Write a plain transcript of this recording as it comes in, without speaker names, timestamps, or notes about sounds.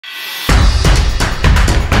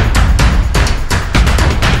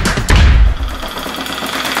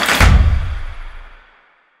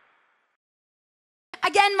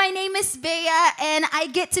everyone. My name is Bea, and I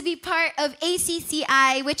get to be part of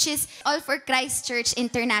ACCI, which is All for Christ Church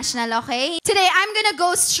International, okay? Today, I'm gonna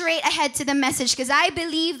go straight ahead to the message because I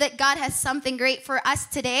believe that God has something great for us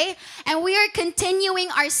today. And we are continuing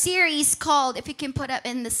our series called, if you can put up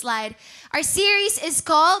in the slide, our series is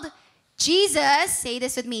called Jesus, say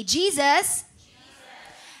this with me, Jesus.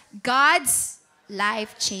 God's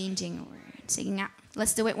life-changing word. Sige nga.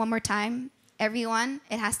 Let's do it one more time. Everyone,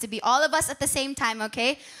 it has to be all of us at the same time,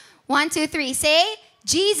 okay? 1, 2, 3. Say,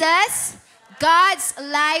 Jesus, God's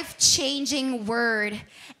life-changing word.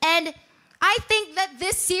 And I think that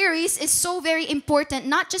this series is so very important,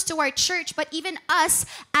 not just to our church, but even us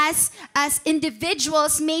as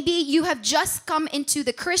individuals. Maybe you have just come into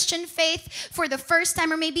the Christian faith for the first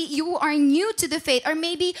time, or maybe you are new to the faith, or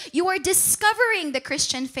maybe you are discovering the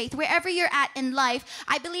Christian faith. Wherever you're at in life,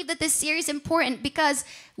 I believe that this series is important because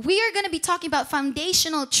we are going to be talking about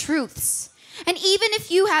foundational truths. And even if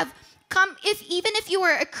you have even if you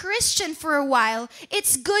were a Christian for a while,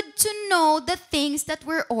 it's good to know the things that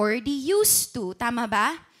we're already used to. Tama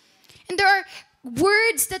ba? And there are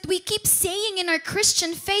words that we keep saying in our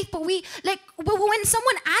Christian faith, but when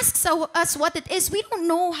someone asks us what it is, we don't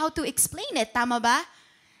know how to explain it. Tama ba?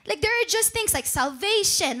 Like there are just things like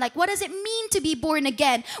salvation, like what does it mean to be born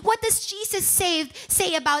again? What does Jesus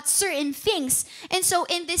say about certain things? And so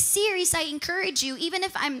in this series, I encourage you, even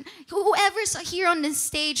if whoever's here on the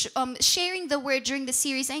stage sharing the word during the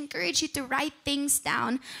series, I encourage you to write things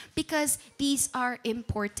down because these are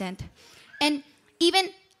important. And even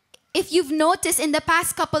if you've noticed in the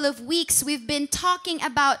past couple of weeks, we've been talking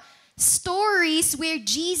about stories where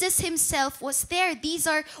Jesus himself was there. These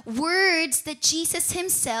are words that Jesus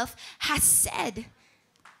himself has said.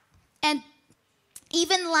 And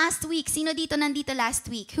even last week, sino dito nandito last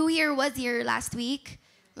week? Who here was here last week?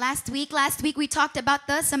 Last week we talked about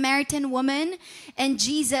the Samaritan woman and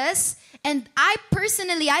Jesus. And I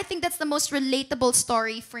think that's the most relatable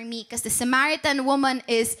story for me because the Samaritan woman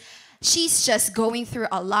she's just going through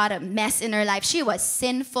a lot of mess in her life. She was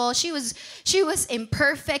sinful. She was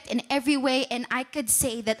imperfect in every way. And I could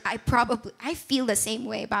say that I feel the same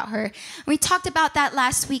way about her. We talked about that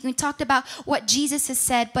last week. We talked about what Jesus has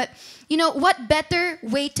said. But you know, what better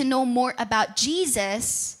way to know more about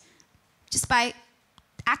Jesus just by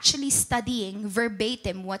actually studying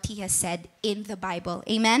verbatim what he has said in the Bible.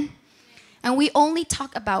 Amen? And we only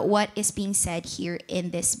talk about what is being said here in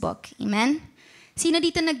this book. Amen? Sino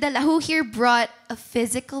dito nagdala? Who here brought a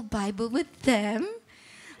physical Bible with them?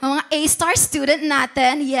 Mga A-star student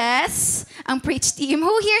natin, yes. Ang preach team.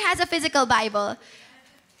 Who here has a physical Bible?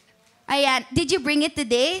 Ayan. Did you bring it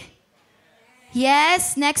today?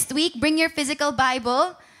 Yes. Next week, bring your physical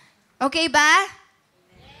Bible. Okay ba?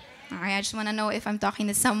 Alright, I just want to know if I'm talking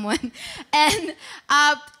to someone. And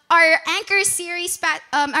our anchor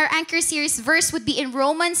series verse would be in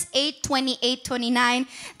Romans 8:28-29.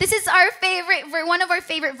 This is one of our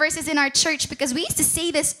favorite verses in our church because we used to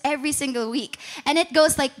say this every single week. And it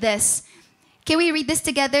goes like this. Can we read this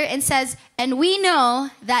together? It says, "And we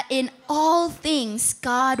know that in all things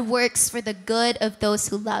God works for the good of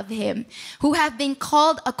those who love him, who have been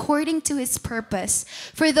called according to his purpose.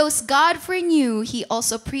 For those God foreknew, he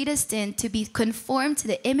also predestined to be conformed to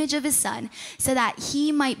the image of his Son, so that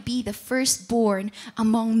he might be the firstborn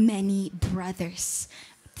among many brothers."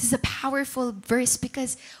 This is a powerful verse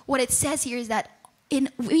because what it says here is that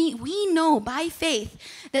we know by faith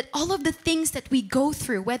that all of the things that we go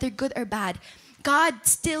through, whether good or bad, God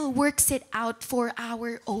still works it out for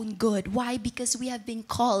our own good. Why? Because we have been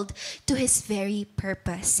called to his very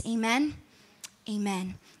purpose. Amen?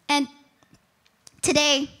 Amen. And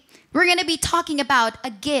today, we're going to be talking about a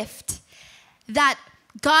gift that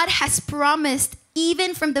God has promised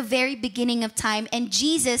even from the very beginning of time. And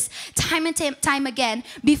Jesus, time and time again,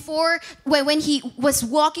 when he was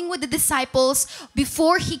walking with the disciples,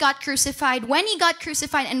 before he got crucified, when he got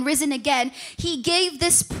crucified and risen again, he gave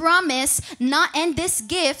this promise and this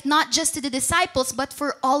gift, not just to the disciples, but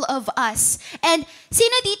for all of us. And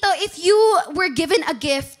sino dito, if you were given a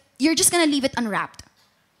gift, you're just gonna leave it unwrapped?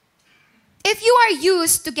 If you are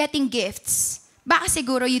used to getting gifts, baka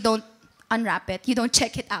siguro you don't unwrap it, you don't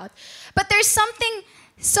check it out. But there's something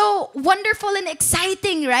so wonderful and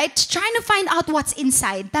exciting, right? Trying to find out what's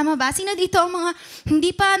inside. Tama ba? Sino dito ang mga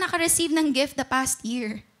hindi pa naka-receive ng gift the past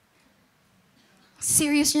year?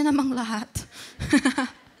 Serious nyo namang lahat.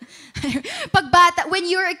 When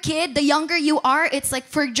you're a kid, the younger you are, it's like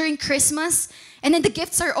during Christmas, and then the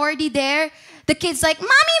gifts are already there. The kid's like,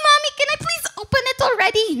 Mommy, can I please open it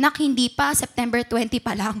already? Nak, hindi pa. September 20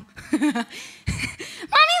 pa lang.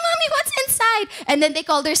 Mommy, what's inside? And then they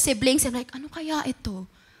call their siblings and like, ano kaya ito?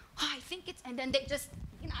 Oh, I think it's... And then they just,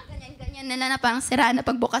 Ganyan nila na parang sira na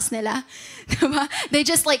pagbukas nila. Diba? They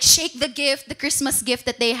just like shake the gift, the Christmas gift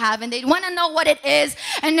that they have, and they want to know what it is.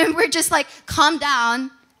 And then we're just like, calm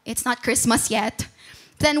down. It's not Christmas yet.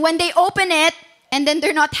 Then when they open it, and then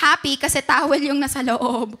they're not happy kasi towel yung nasa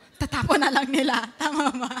loob, tatapon na lang nila.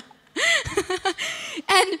 Tama ba?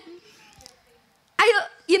 And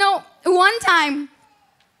one time,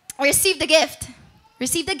 I received the gift,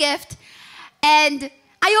 and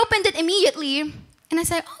I opened it immediately, and I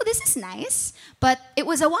said, oh, this is nice. But it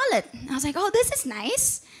was a wallet. I was like, oh, this is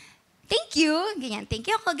nice. Thank you. Ganyan, thank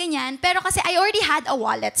you ako, ganyan. Pero kasi I already had a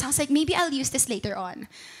wallet, so I was like, maybe I'll use this later on.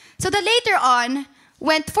 So the later on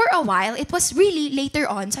went for a while. It was really later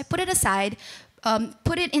on, so I put it aside,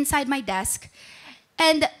 put it inside my desk.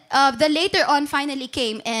 And the later on finally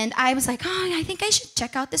came, and I was like, oh, I think I should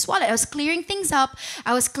check out this wallet. I was clearing things up.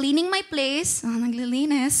 I was cleaning my place. Oh,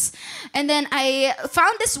 naglilinis. And then I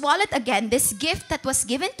found this wallet again, this gift that was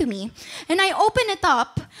given to me. And I opened it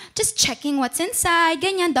up, just checking what's inside,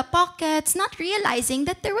 ganyan, the pockets, not realizing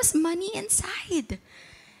that there was money inside.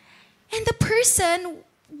 And the person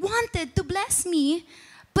wanted to bless me,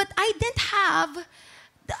 but I didn't have...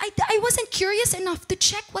 I wasn't curious enough to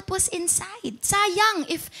check what was inside. Sayang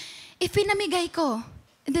if pinamigay ko.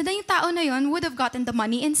 Then yung tao na yun would have gotten the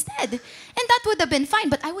money instead. And that would have been fine,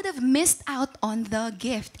 but I would have missed out on the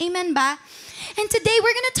gift. Amen ba? And today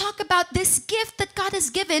we're going to talk about this gift that God has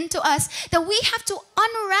given to us, that we have to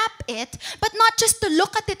unwrap it, but not just to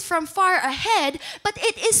look at it from far ahead, but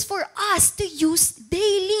it is for us to use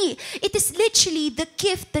daily. It is literally the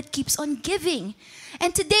gift that keeps on giving.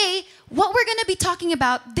 And today, what we're going to be talking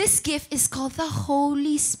about, this gift is called the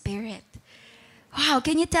Holy Spirit. Wow,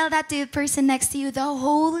 can you tell that to the person next to you? The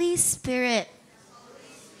Holy Spirit.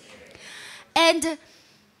 And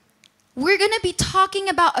we're going to be talking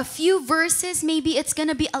about a few verses. Maybe it's going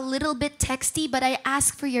to be a little bit texty, but I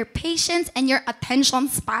ask for your patience and your attention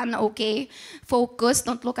span, okay? Focus,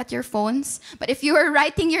 don't look at your phones. But if you are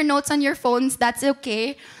writing your notes on your phones, that's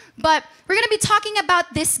okay. But we're going to be talking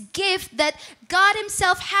about this gift that God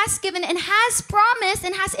Himself has given and has promised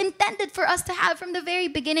and has intended for us to have from the very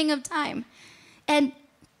beginning of time. And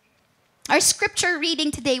our scripture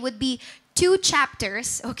reading today would be 2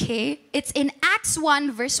 chapters, okay? It's in Acts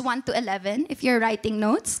 1, verse 1 to 11. If you're writing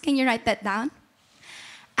notes, can you write that down?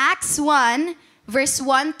 Acts 1, verse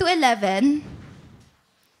 1 to 11.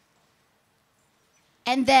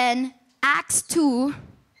 And then Acts 2.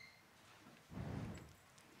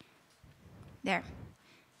 There.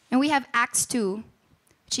 And we have Acts 2,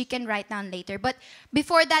 which you can write down later. But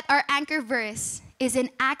before that, our anchor verse is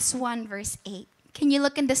in Acts 1, verse 8. Can you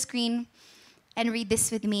look in the screen and read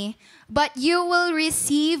this with me? But you will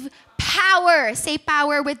receive power. Say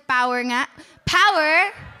power with power nga.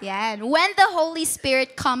 Power. Yeah. When the Holy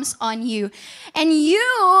Spirit comes on you. And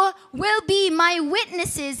you will be my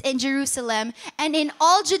witnesses in Jerusalem and in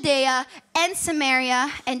all Judea and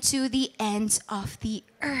Samaria and to the ends of the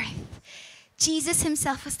earth. Jesus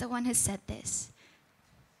Himself was the one who said this.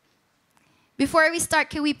 Before we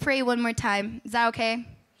start, can we pray one more time? Is that okay?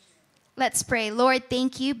 Let's pray. Lord,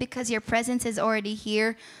 thank you because your presence is already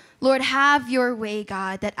here. Lord, have your way,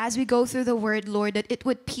 God, that as we go through the word, Lord, that it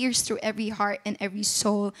would pierce through every heart and every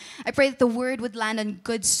soul. I pray that the word would land on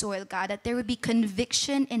good soil, God, that there would be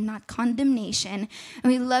conviction and not condemnation.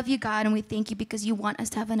 And we love you, God, and we thank you because you want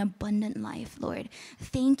us to have an abundant life, Lord.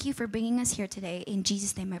 Thank you for bringing us here today. In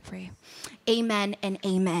Jesus' name I pray. Amen and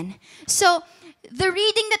amen. So, the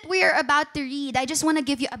reading that we are about to read, I just want to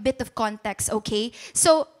give you a bit of context, okay?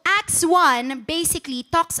 So, Acts 1 basically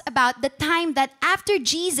talks about the time that after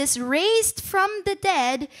Jesus raised from the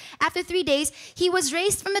dead, after 3 days, He was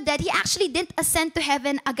raised from the dead. He actually didn't ascend to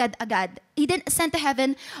heaven agad-agad. He didn't ascend to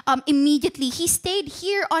heaven immediately. He stayed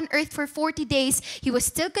here on earth for 40 days. He was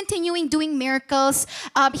still continuing doing miracles.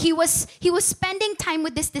 He was spending time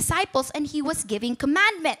with His disciples, and He was giving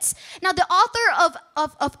commandments. Now, the author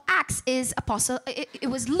of Acts is Apostle. It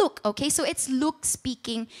was Luke, okay? So it's Luke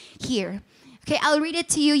speaking here. Okay, I'll read it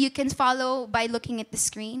to you. You can follow by looking at the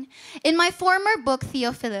screen. In my former book,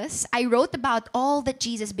 Theophilus, I wrote about all that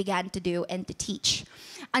Jesus began to do and to teach,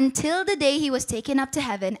 until the day He was taken up to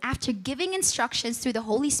heaven after giving instructions through the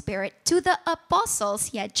Holy Spirit to the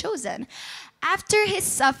apostles He had chosen. After His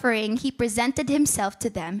suffering, He presented Himself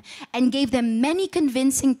to them and gave them many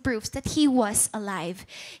convincing proofs that He was alive.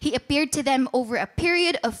 He appeared to them over a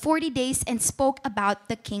period of 40 days and spoke about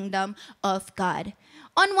the kingdom of God.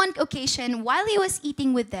 On one occasion, while He was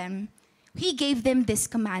eating with them, He gave them this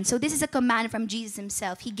command. So this is a command from Jesus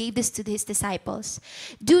Himself. He gave this to His disciples.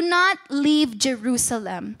 Do not leave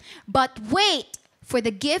Jerusalem, but wait for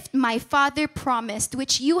the gift my Father promised,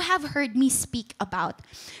 which you have heard me speak about.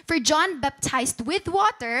 For John baptized with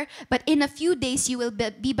water, but in a few days you will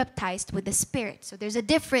be baptized with the Spirit. So there's a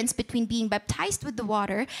difference between being baptized with the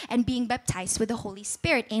water and being baptized with the Holy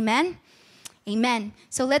Spirit. Amen? Amen.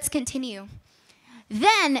 So let's continue.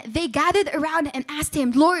 Then they gathered around and asked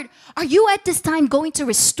him, Lord, are you at this time going to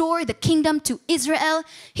restore the kingdom to Israel?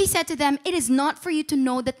 He said to them, it is not for you to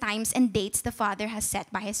know the times and dates the Father has set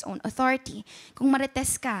by his own authority. Kung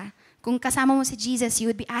marites ka, kung kasama mo si Jesus, you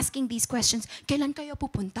would be asking these questions. Kailan kayo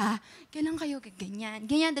pupunta? Kailan kayo ganyan?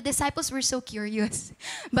 Ganyan, the disciples were so curious.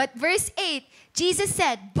 But verse 8, Jesus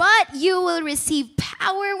said, but you will receive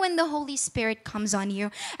power when the Holy Spirit comes on you,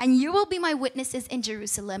 and you will be my witnesses in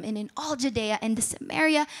Jerusalem and in all Judea and the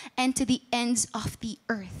Samaria and to the ends of the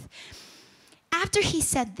earth. After he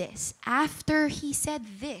said this,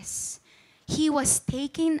 he was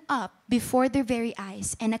taken up before their very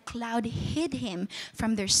eyes, and a cloud hid him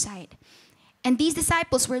from their sight. And these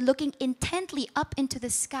disciples were looking intently up into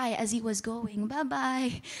the sky as he was going.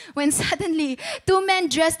 Bye-bye. When suddenly, two men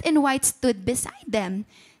dressed in white stood beside them.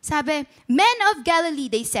 Sabi, men of Galilee,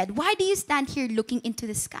 they said, why do you stand here looking into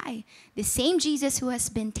the sky? The same Jesus who has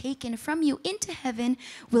been taken from you into heaven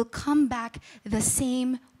will come back the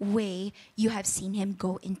same way you have seen him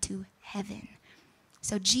go into heaven.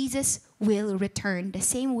 So Jesus will return the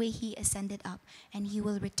same way he ascended up, and he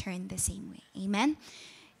will return the same way. Amen?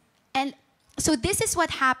 And so this is what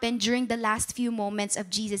happened during the last few moments of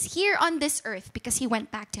Jesus here on this earth, because he went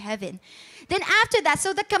back to heaven. Then after that,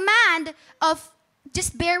 so the command of,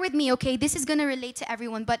 just bear with me, okay? This is going to relate to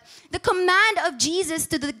everyone. But the command of Jesus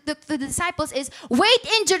to the disciples is, wait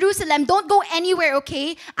in Jerusalem. Don't go anywhere,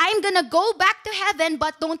 okay? I'm going to go back to heaven,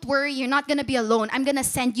 but don't worry. You're not going to be alone. I'm going to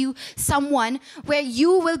send you someone where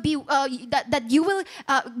you will be, that you will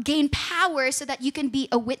gain power so that you can be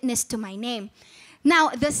a witness to my name. Now,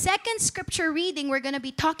 the second scripture reading we're going to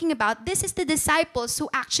be talking about, this is the disciples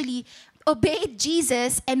who actually obeyed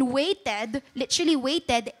Jesus and waited, literally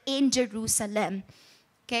waited in Jerusalem.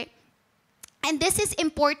 Okay? And this is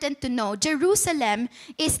important to know. Jerusalem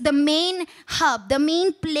is the main hub, the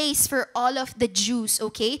main place for all of the Jews,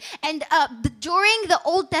 okay? And during the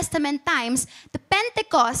Old Testament times, the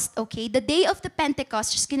Pentecost, okay, the day of the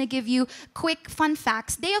Pentecost, just gonna give you quick fun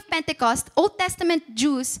facts. Day of Pentecost, Old Testament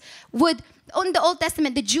Jews would, on the Old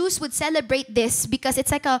Testament, the Jews would celebrate this because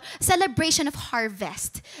it's like a celebration of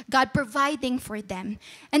harvest, God providing for them.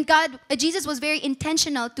 And Jesus was very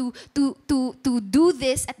intentional to do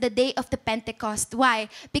this at the day of the Pentecost. Why?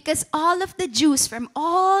 Because all of the Jews from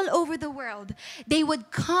all over the world, they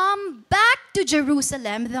would come back to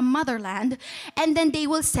Jerusalem, the motherland, and then they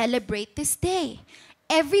will celebrate this day.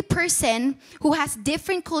 Every person who has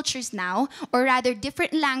different cultures now, or rather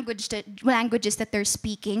different languages that they're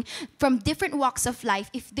speaking, from different walks of life,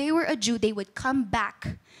 if they were a Jew, they would come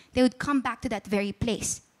back. They would come back to that very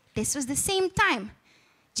place. This was the same time.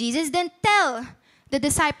 Jesus didn't tell the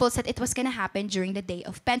disciples that it was going to happen during the day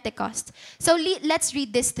of Pentecost. So let's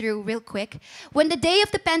read this through real quick. When the day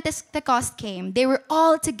of the Pentecost came, they were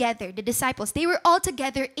all together, the disciples, they were all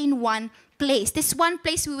together in one place. This one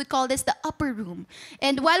place, we would call this the upper room.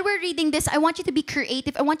 And while we're reading this, I want you to be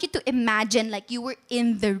creative. I want you to imagine like you were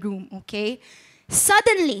in the room, okay?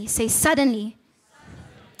 Suddenly, say suddenly,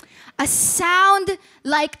 a sound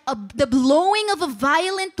like the blowing of a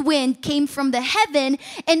violent wind came from the heaven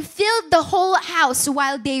and filled the whole house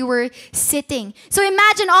while they were sitting. So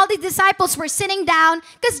imagine all the disciples were sitting down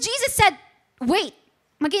because Jesus said, wait,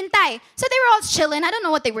 maghintay. So they were all chilling. I don't know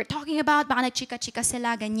what they were talking about. Baka nagchika-chika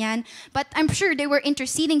sila, ganyan. But I'm sure they were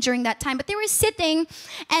interceding during that time. But they were sitting,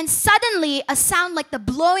 and suddenly a sound like the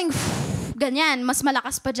blowing ganyan, mas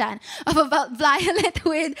malakas pa dyan, of a violent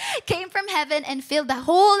wind came from heaven and filled the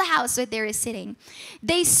whole house where they were sitting.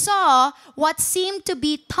 They saw what seemed to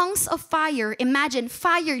be tongues of fire. Imagine,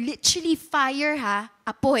 fire, literally fire, ha?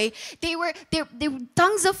 Apoy. They were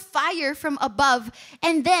tongues of fire from above.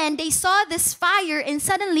 And then they saw this fire, and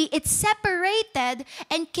suddenly it separated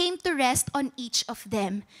and came to rest on each of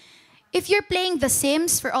them. If you're playing The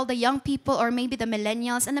Sims for all the young people or maybe the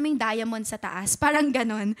millennials, ang daming diamond sa taas, parang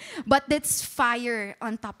ganon. But that's fire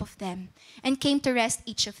on top of them and came to rest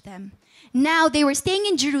each of them. Now they were staying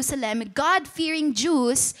in Jerusalem, God-fearing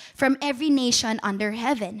Jews from every nation under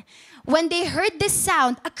heaven. When they heard this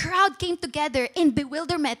sound, a crowd came together in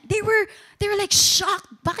bewilderment. They were like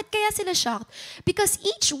shocked. Bakit kaya sila shocked? Because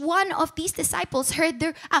each one of these disciples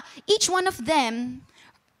each one of them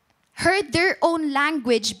heard their own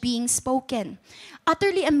language being spoken.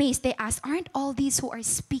 Utterly amazed, they asked, aren't all these who are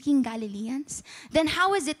speaking Galileans? Then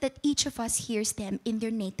how is it that each of us hears them in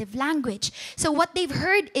their native language? So what they've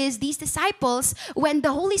heard is these disciples, when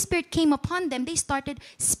the Holy Spirit came upon them, they started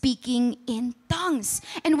speaking in tongues.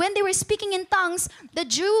 And when they were speaking in tongues, the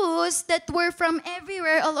Jews that were from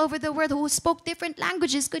everywhere all over the world who spoke different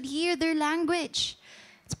languages could hear their language.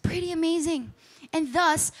 It's pretty amazing. And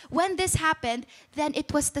thus, when this happened, then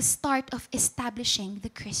it was the start of establishing the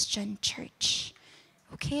Christian church.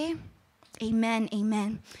 Okay? Amen,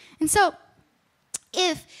 amen. And so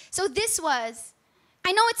this was,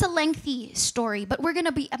 I know it's a lengthy story, but we're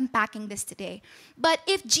going to be unpacking this today. But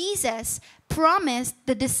if Jesus promised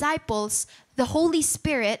the disciples the Holy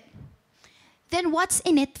Spirit, then what's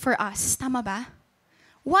in it for us? Tama ba?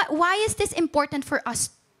 Why is this important for us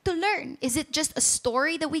to learn? Is it just a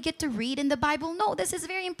story that we get to read in the Bible? No, this is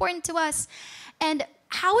very important to us. And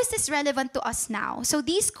how is this relevant to us now? So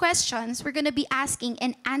these questions we're going to be asking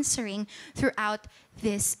and answering throughout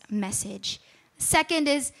this message. Second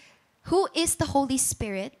is, who is the Holy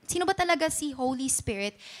Spirit? Sino ba talaga si Holy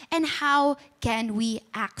Spirit? And how can we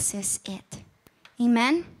access it?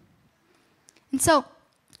 Amen? And so,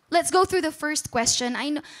 let's go through the first question. I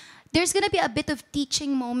know there's going to be a bit of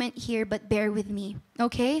teaching moment here, but bear with me,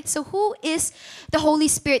 okay? So who is the Holy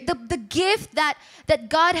Spirit? The gift that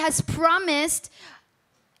God has promised,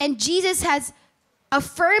 and Jesus has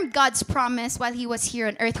affirmed God's promise while he was here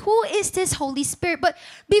on earth. Who is this Holy Spirit? But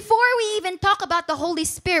before we even talk about the Holy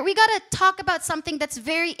Spirit, we got to talk about something that's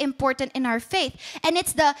very important in our faith. And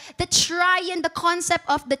it's the triune, the concept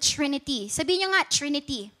of the Trinity. Sabihin nyo nga,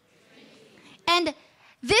 Trinity. And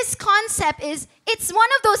this concept is, it's one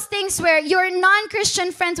of those things where your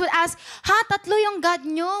non-Christian friends would ask, ha, tatlo yung God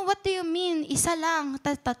nyo? What do you mean? Isa lang,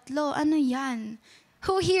 tatlo, ano yan?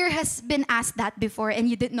 Who here has been asked that before and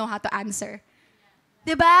you didn't know how to answer?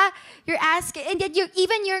 Diba? You're asking, and then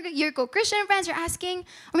even your co-Christian friends are asking,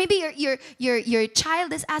 or maybe your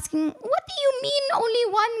child is asking, what do you mean only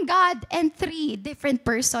one God and three different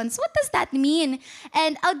persons? What does that mean?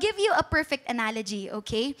 And I'll give you a perfect analogy,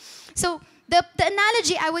 okay? So the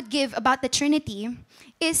analogy I would give about the Trinity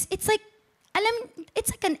is it's like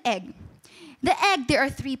an egg. The egg, there are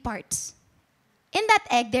three parts. In that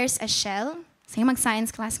egg, there's a shell. Sige,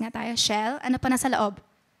 mag-science class nga tayo. Shell. Ano pa nasa loob?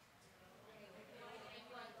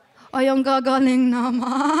 Ay, ang gagaling naman.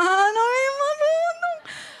 Ay, marunong.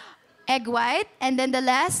 Egg white. And then the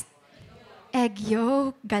last, egg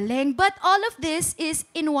yolk. Galing. But all of this is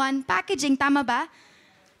in one packaging. Tama ba?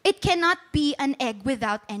 It cannot be an egg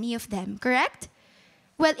without any of them. Correct?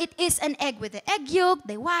 Well, it is an egg with the egg yolk,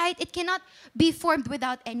 the white. It cannot be formed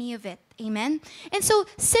without any of it. Amen? And so,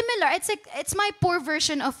 similar. It's my poor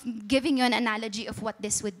version of giving you an analogy of what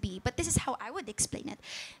this would be. But this is how I would explain it.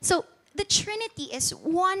 So, the Trinity is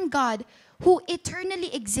one God who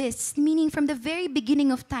eternally exists, meaning from the very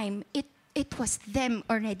beginning of time, it was them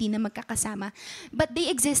already na magkakasama. But they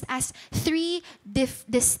exist as three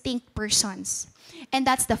distinct persons. And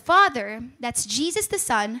that's the Father, that's Jesus the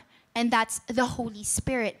Son, and that's the Holy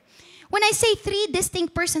Spirit. When I say three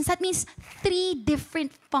distinct persons, that means three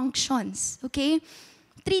different functions, okay?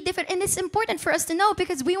 Three different, and it's important for us to know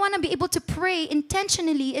because we want to be able to pray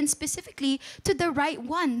intentionally and specifically to the right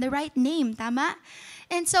one, the right name, tama?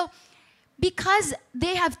 And so, because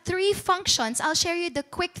they have three functions, I'll share you the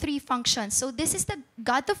quick three functions. So this is the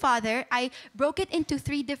God the Father. I broke it into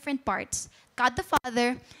three different parts. God the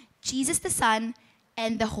Father, Jesus the Son,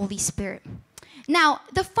 and the Holy Spirit. Now,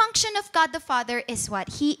 the function of God the Father is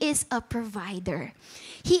what? He is a provider.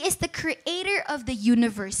 He is the creator of the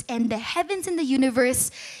universe and the heavens and the universe.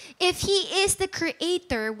 If he is the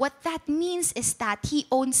creator, what that means is that he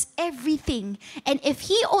owns everything. And if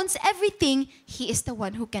he owns everything, he is the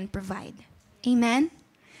one who can provide. Amen?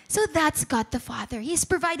 So that's God the Father. He's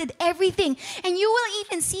provided everything. And you will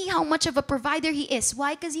even see how much of a provider he is.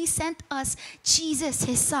 Why? Because he sent us Jesus,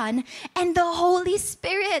 his Son, and the Holy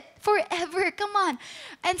Spirit forever. Come on.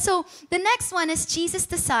 And so the next one is Jesus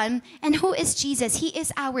the Son. And who is Jesus? He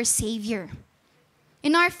is our Savior.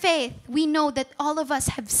 In our faith, we know that all of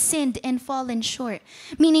us have sinned and fallen short.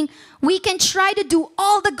 Meaning, we can try to do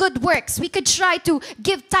all the good works. We could try to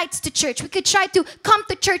give tithes to church. We could try to come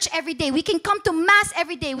to church every day. We can come to Mass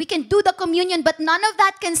every day. We can do the communion, but none of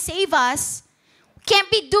that can save us.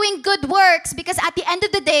 Can't be doing good works because at the end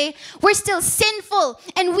of the day, we're still sinful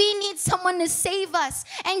and we need someone to save us.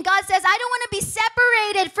 And God says, I don't want to be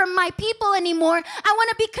separated from my people anymore. I want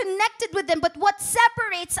to be connected with them. But what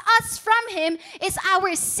separates us from Him is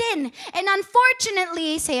our sin. And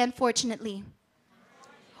unfortunately, say unfortunately,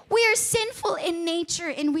 We are sinful in nature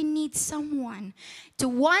and we need someone to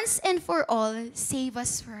once and for all save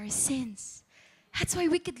us for our sins. That's why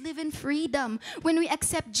we could live in freedom. When we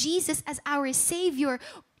accept Jesus as our Savior,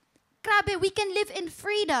 grabe, we can live in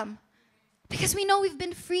freedom. Because we know we've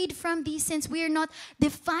been freed from these sins. We are not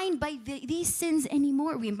defined by these sins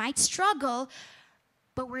anymore. We might struggle,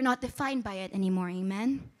 but we're not defined by it anymore.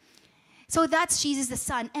 Amen? So that's Jesus the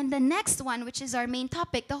Son. And the next one, which is our main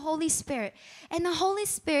topic, the Holy Spirit. And the Holy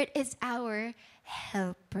Spirit is our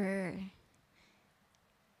helper.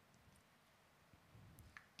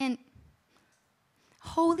 And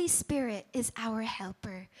Holy Spirit is our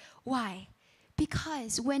helper. Why?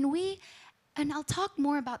 Because when we, and I'll talk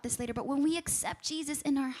more about this later, but when we accept Jesus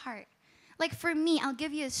in our heart, like for me, I'll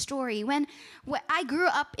give you a story. When I grew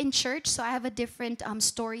up in church, so I have a different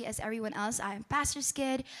story as everyone else. I'm a pastor's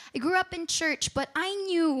kid. I grew up in church, but I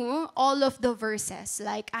knew all of the verses.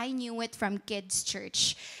 Like I knew it from kids'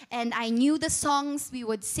 church. And I knew the songs we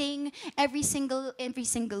would sing every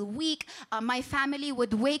single week. My family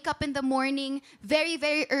would wake up in the morning very,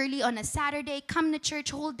 very early on a Saturday, come to church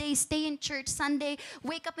whole day, stay in church Sunday,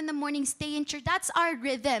 wake up in the morning, stay in church. That's our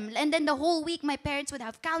rhythm. And then the whole week, my parents would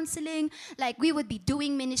have counseling. Like we would be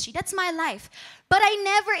doing ministry. That's my life. But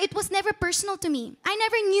it was never personal to me. I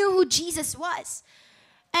never knew who Jesus was.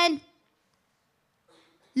 And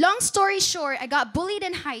long story short, I got bullied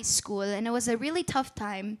in high school and it was a really tough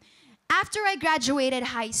time. After I graduated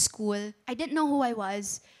high school, I didn't know who I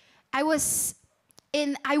was. I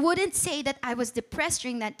wouldn't say that I was depressed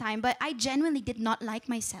during that time, but I genuinely did not like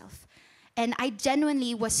myself. And I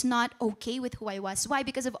genuinely was not okay with who I was. Why?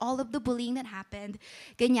 Because of all of the bullying that happened.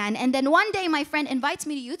 Ganyan. And then one day, my friend invites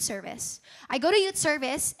me to youth service. I go to youth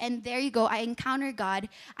service, and there you go. I encounter God.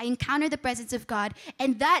 I encounter the presence of God.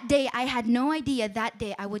 And that day, I had no idea that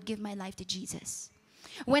day I would give my life to Jesus.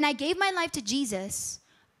 When I gave my life to Jesus,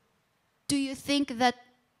 do you think that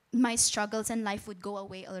my struggles in life would go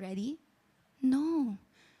away already? No.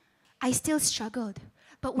 I still struggled.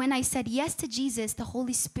 But when I said yes to Jesus, the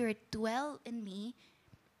Holy Spirit dwelled in me.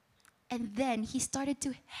 And then He started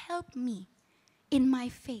to help me in my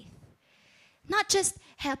faith. Not just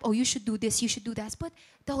help, oh, you should do this, you should do that. But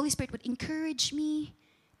the Holy Spirit would encourage me.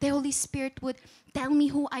 The Holy Spirit would tell me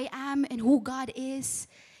who I am and who God is.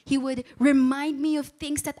 He would remind me of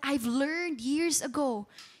things that I've learned years ago.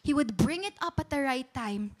 He would bring it up at the right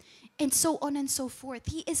time. And so on and so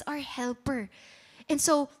forth. He is our helper. And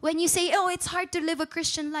so when you say, oh, it's hard to live a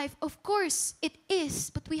Christian life, of course it is,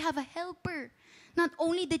 but we have a helper. Not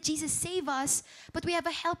only did Jesus save us, but we have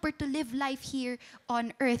a helper to live life here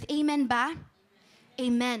on earth. Amen ba?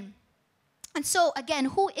 Amen. And so again,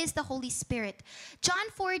 who is the Holy Spirit? John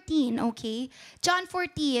 14, okay? John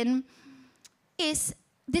 14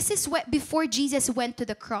 this is what before Jesus went to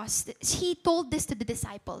the cross. He told this to the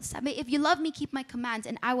disciples. Sabi, if you love me, keep my commands,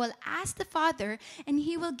 and I will ask the Father, and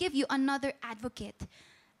He will give you another advocate.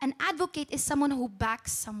 An advocate is someone who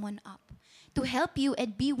backs someone up to help you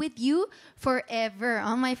and be with you forever.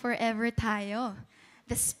 Oh my forever tayo.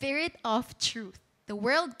 The Spirit of truth. The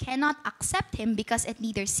world cannot accept Him because it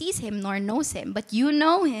neither sees Him nor knows Him. But you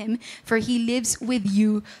know Him, for He lives with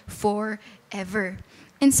you forever.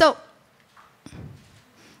 And so,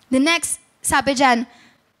 the next, sabi dyan,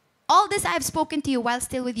 all this I have spoken to you while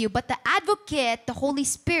still with you, but the advocate, the Holy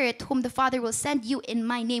Spirit, whom the Father will send you in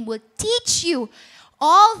my name, will teach you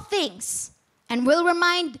all things and will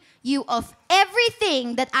remind you of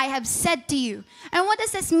everything that I have said to you. And what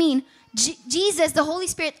does this mean? Jesus, the Holy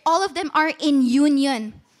Spirit, all of them are in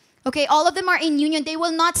union. Okay, all of them are in union. They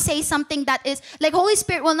will not say something that is, like Holy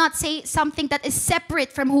Spirit will not say something that is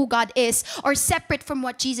separate from who God is or separate from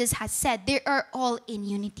what Jesus has said. They are all in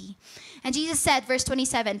unity. And Jesus said, verse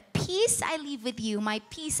 27, peace I leave with you, my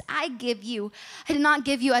peace I give you. I do not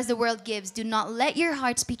give you as the world gives. Do not let your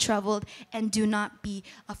hearts be troubled and do not be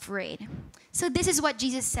afraid. So this is what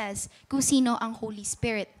Jesus says, kung sino ang Holy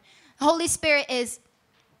Spirit. The Holy Spirit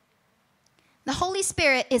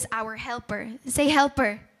is our helper. Say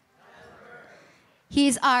helper. He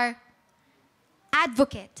is our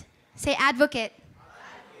advocate. Say advocate.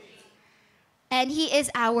 And He is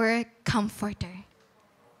our comforter.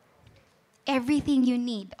 Everything you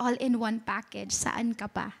need, all in one package. Saan ka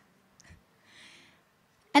pa?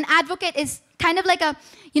 An advocate is kind of like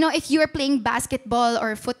if you are playing basketball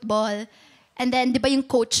or football, and then, di ba yung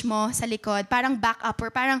coach mo sa likod, parang backup, or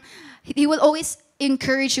parang, he will always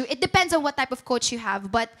encourage you. It depends on what type of coach you have,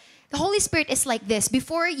 but the Holy Spirit is like this.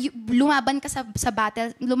 Before you lumaban ka sa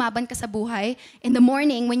battle, lumaban ka sa buhay, in the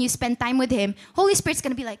morning when you spend time with Him, Holy Spirit's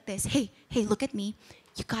gonna be like this. Hey, look at me.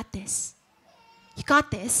 You got this. You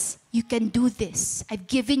got this. You can do this. I've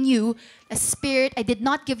given you a spirit. I did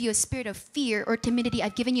not give you a spirit of fear or timidity.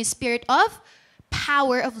 I've given you a spirit of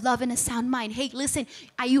power, of love, and a sound mind. Hey, listen,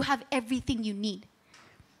 you have everything you need.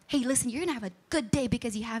 Hey, listen, you're going to have a good day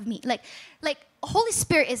because you have me. Like Holy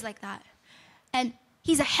Spirit is like that. And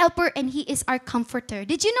He's a helper and He is our comforter.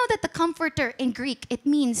 Did you know that the comforter in Greek, it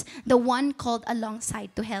means the one called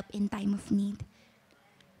alongside to help in time of need?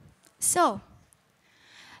 So,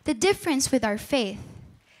 the difference with our faith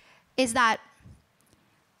is that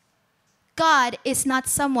God is not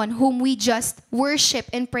someone whom we just worship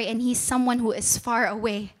and pray and He's someone who is far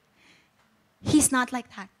away. He's not like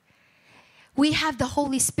that. We have the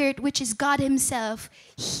Holy Spirit, which is God Himself,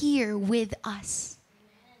 here with us.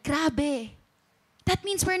 Grabe. That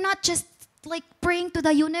means we're not just like praying to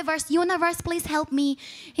the universe. Universe, please help me.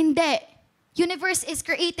 Hindi. Universe is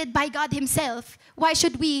created by God Himself. Why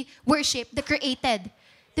should we worship the created?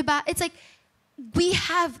 Diba? It's like we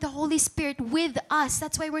have the Holy Spirit with us.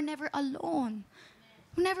 That's why we're never alone.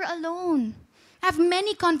 We're never alone. I have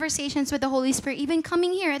many conversations with the Holy Spirit. Even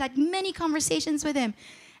coming here, I had many conversations with Him.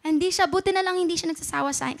 And buti na lang hindi siya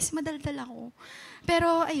nagsasawa sa akin kasi madaldal ako.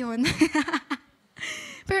 Pero, ayun.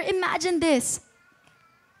 Pero imagine this.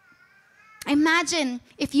 Imagine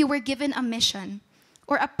if you were given a mission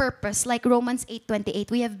or a purpose, like Romans 8:28.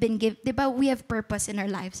 We have been given, diba? We have purpose in our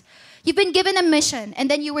lives. You've been given a mission and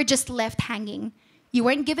then you were just left hanging. You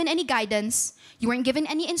weren't given any guidance. You weren't given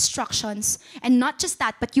any instructions. And not just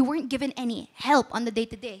that, but you weren't given any help on the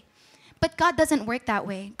day-to-day. But God doesn't work that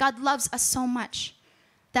way. God loves us so much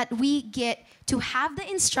that we get to have the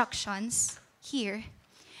instructions here.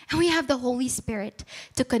 And we have the Holy Spirit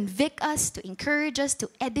to convict us, to encourage us, to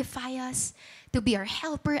edify us, to be our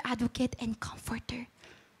helper, advocate, and comforter.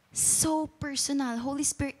 So personal. Holy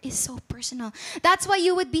Spirit is so personal. That's why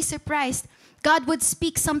you would be surprised. God would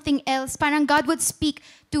speak something else. Parang God would speak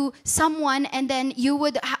to someone and then you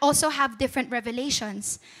would also have different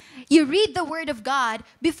revelations. You read the Word of God.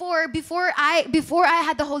 Before I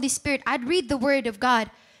had the Holy Spirit, I'd read the Word of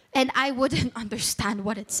God and I wouldn't understand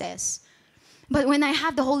what it says. But when I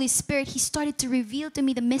have the Holy Spirit, He started to reveal to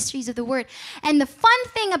me the mysteries of the Word. And the fun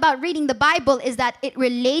thing about reading the Bible is that it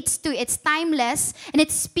relates to, it's timeless, and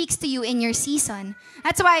it speaks to you in your season.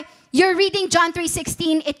 That's why you're reading John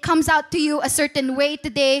 3:16, it comes out to you a certain way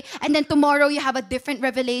today, and then tomorrow you have a different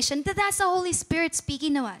revelation. That's the Holy Spirit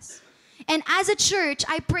speaking to us. And as a church,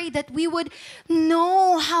 I pray that we would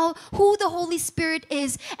know who the Holy Spirit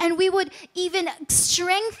is, and we would even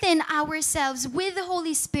strengthen ourselves with the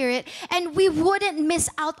Holy Spirit, and we wouldn't miss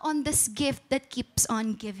out on this gift that keeps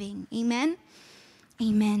on giving. Amen?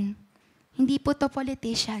 Amen. Hindi po to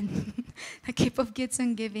politician. The gift of gifts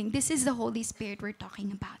and giving. This is the Holy Spirit we're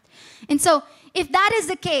talking about. And so, if that is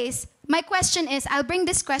the case, my question is, I'll bring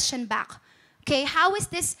this question back. Okay, how is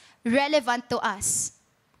this relevant to us?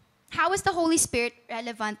 How is the Holy Spirit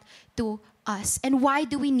relevant to us? And why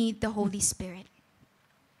do we need the Holy Spirit?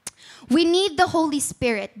 We need the Holy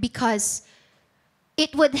Spirit because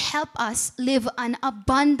it would help us live an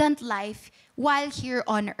abundant life while here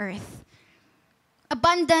on earth.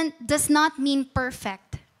 Abundant does not mean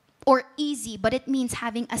perfect or easy, but it means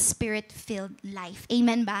having a Spirit-filled life.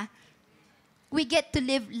 Amen ba? We get to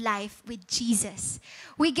live life with Jesus.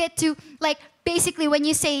 We get to, basically when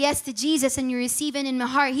you say yes to Jesus and you receive it in your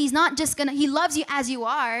heart, He's not just He loves you as you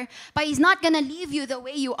are, but He's not gonna leave you the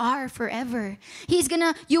way you are forever.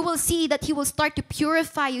 You will see that He will start to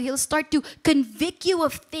purify you. He'll start to convict you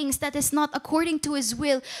of things that is not according to His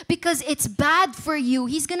will because it's bad for you.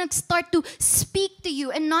 He's gonna start to speak to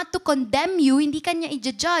you and not to condemn you. Hindi kanya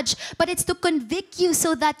i-judge, but it's to convict you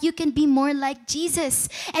so that you can be more like Jesus.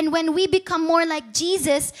 And when we become more like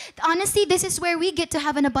Jesus, honestly, this is where we get to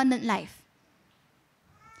have an abundant life.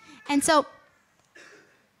 And so,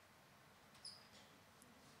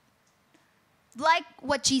 like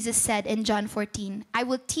what Jesus said in John 14, I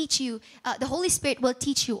will teach you, the Holy Spirit will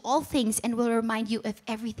teach you all things and will remind you of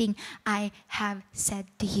everything I have said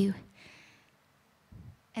to you.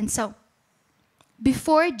 And so,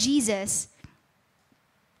 before Jesus,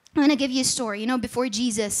 I'm going to give you a story. Before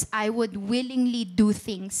Jesus, I would willingly do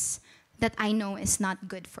things that I know is not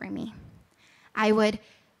good for me. I would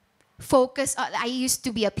focus. I used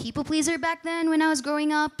to be a people pleaser back then when I was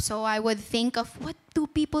growing up. So I would think of, what do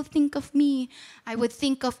people think of me? I would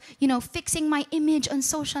think of, fixing my image on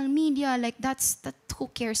social media. Who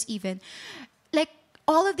cares even?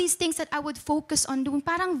 All of these things that I would focus on doing,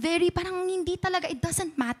 parang hindi talaga, it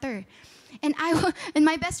doesn't matter. And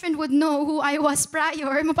my best friend would know who I was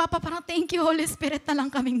prior. Parang thank you, Holy Spirit na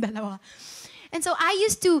lang kaming dalawa. And so I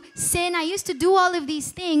used to sin, I used to do all of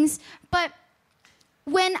these things, but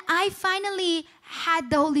when I finally had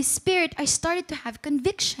the Holy Spirit, I started to have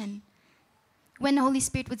conviction. When the Holy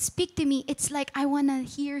Spirit would speak to me, it's like I want to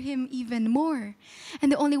hear Him even more.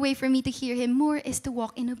 And the only way for me to hear Him more is to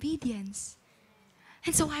walk in obedience.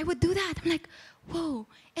 And so I would do that. I'm like, whoa.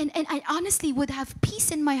 And I honestly would have peace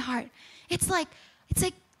in my heart. It's like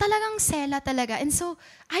talagang sela talaga. And so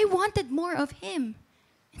I wanted more of Him.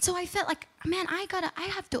 And so I felt like, man, I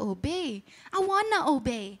have to obey. I want to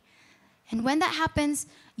obey. And when that happens,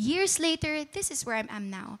 years later, this is where I am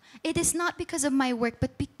now. It is not because of my work,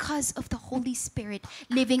 but because of the Holy Spirit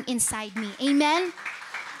living inside me. Amen?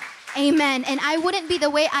 Amen. And I wouldn't be the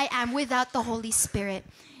way I am without the Holy Spirit.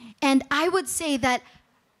 And I would say that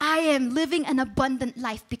I am living an abundant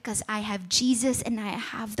life because I have Jesus and I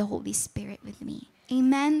have the Holy Spirit with me.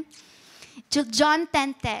 Amen? John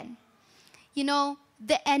 10:10. You know,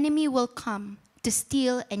 the enemy will come to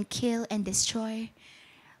steal and kill and destroy.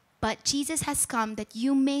 But Jesus has come that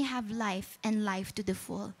you may have life and life to the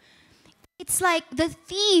full. It's like the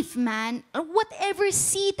thief, man. Whatever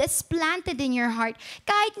seed is planted in your heart,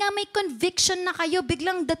 kahit nga may conviction na kayo,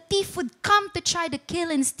 biglang the thief would come to try to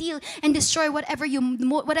kill and steal and destroy whatever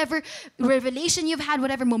revelation you've had,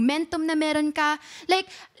 whatever momentum na meron ka. Like,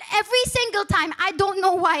 every single time, I don't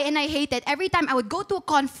know why, and I hate it. Every time I would go to a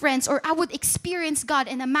conference or I would experience God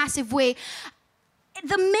in a massive way,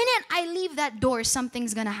 the minute I leave that door,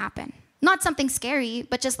 something's gonna happen. Not something scary,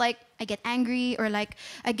 but just like I get angry or like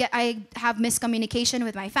I have miscommunication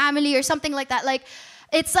with my family or something like that. Like,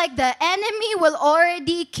 it's like the enemy will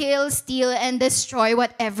already kill, steal, and destroy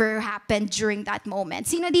whatever happened during that moment.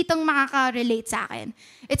 Sino ditong makaka-relate sa akin?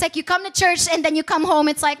 It's like you come to church and then you come home,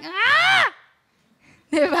 it's like, ah!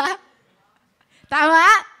 Diba? Tama?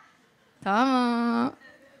 Tama.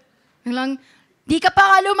 Lang, di ka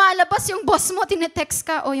pa lumalabas, yung boss mo, tinetext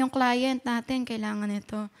ka, o yung client natin, kailangan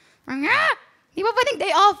ito. Di ba pwedeng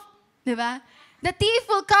day off? Diba? The thief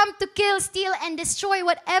will come to kill, steal, and destroy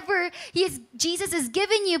whatever Jesus is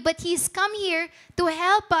giving you, but He's come here to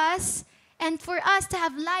help us and for us to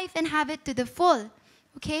have life and have it to the full.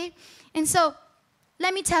 Okay? And so,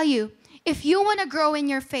 let me tell you, if you want to grow in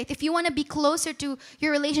your faith, if you want to be closer to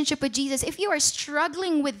your relationship with Jesus, if you are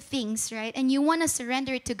struggling with things, right, and you want to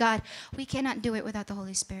surrender it to God, we cannot do it without the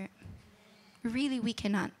Holy Spirit. Really, we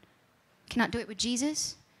cannot. We cannot do it with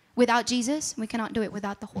Jesus. Without Jesus, we cannot do it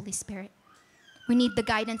without the Holy Spirit. We need the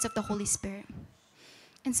guidance of the Holy Spirit.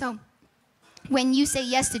 And so, when you say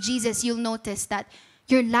yes to Jesus, you'll notice that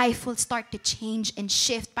your life will start to change and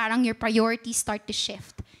shift. Parang your priorities start to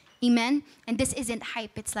shift. Amen? And this isn't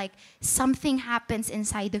hype. It's like something happens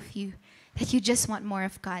inside of you that you just want more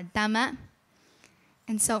of God. Tama?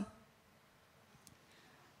 And so,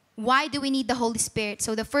 why do we need the Holy Spirit?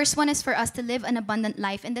 So the first one is for us to live an abundant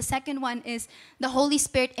life. And the second one is the Holy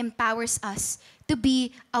Spirit empowers us to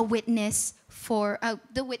be a witness for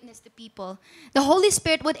the witness to people. The Holy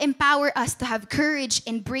Spirit would empower us to have courage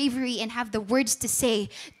and bravery and have the words to say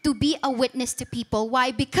to be a witness to people.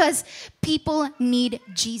 Why? Because people need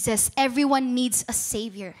Jesus. Everyone needs a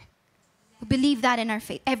Savior. We believe that in our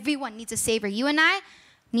faith. Everyone needs a Savior. You and I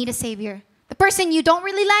need a Savior. The person you don't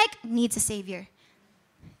really like needs a Savior.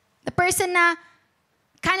 The person na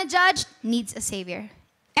kind of judged needs a Savior.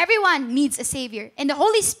 Everyone needs a Savior. And the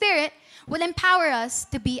Holy Spirit will empower us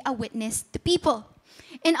to be a witness to people.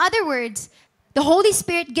 In other words, the Holy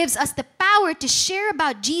Spirit gives us the power to share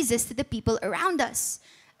about Jesus to the people around us.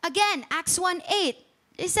 Again, Acts 1:8,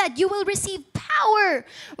 it said, you will receive power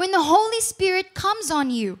when the Holy Spirit comes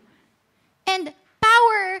on you. And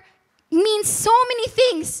power means so many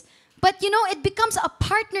things. But you know, it becomes a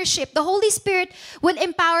partnership. The Holy Spirit will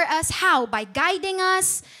empower us how? By guiding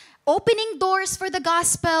us, opening doors for the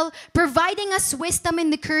gospel, providing us wisdom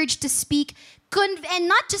and the courage to speak. And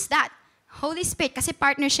not just that, Holy Spirit, kasi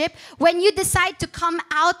partnership, when you decide to come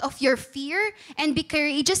out of your fear and be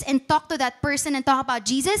courageous and talk to that person and talk about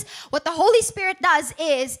Jesus, what the Holy Spirit does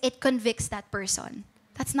is it convicts that person.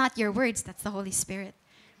 That's not your words, that's the Holy Spirit.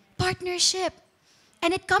 Partnership.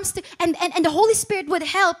 And it comes to, and the Holy Spirit would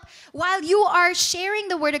help while you are sharing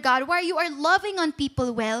the Word of God, while you are loving on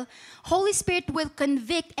people well. Holy Spirit will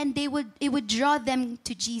convict and it would draw them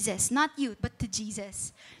to Jesus. Not you, but to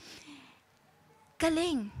Jesus.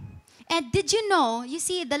 Galing. And did you know, you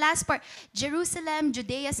see the last part, Jerusalem,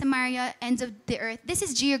 Judea, Samaria, ends of the earth. This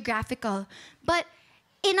is geographical. But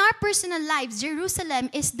in our personal lives, Jerusalem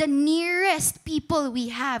is the nearest people we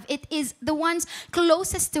have. It is the ones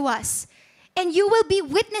closest to us. And you will be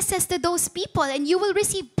witnesses to those people and you will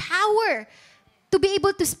receive power to be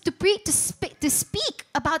able to speak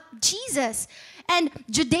about Jesus. And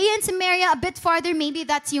Judea and Samaria, a bit farther, maybe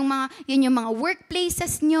that's yun yung mga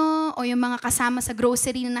workplaces nyo, o yung mga kasama sa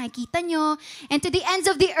grocery na nakikita nyo. And to the ends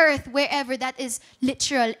of the earth, wherever, that is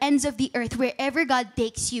literal, ends of the earth, wherever God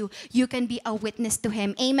takes you, you can be a witness to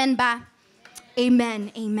Him. Amen ba?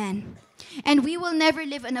 Amen. Amen. And we will never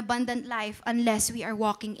live an abundant life unless we are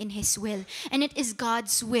walking in His will. And it is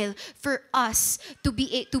God's will for us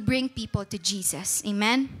to bring people to Jesus.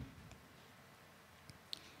 Amen?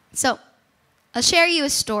 So, I'll share you a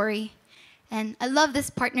story. And I love this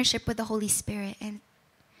partnership with the Holy Spirit. And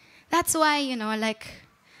that's why,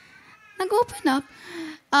 nag-open up.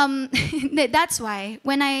 That's why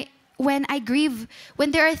when I grieve,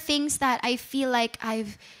 when there are things that I feel like I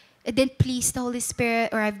didn't please the Holy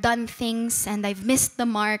Spirit, or I've done things and I've missed the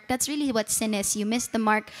mark. That's really what sin is. You miss the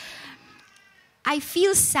mark. I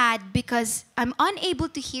feel sad because I'm unable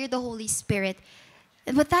to hear the Holy Spirit.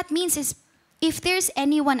 And what that means is, if there's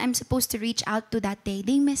anyone I'm supposed to reach out to that day,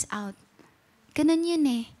 they miss out. Ganun yun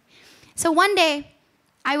eh. So one day,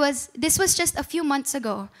 this was just a few months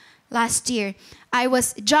ago, last year. I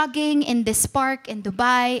was jogging in this park in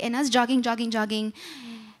Dubai, and I was jogging.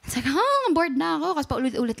 It's like, bored na ako, kasi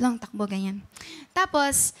paulit-ulit lang, takbo, ganyan.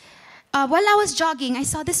 Tapos, while I was jogging, I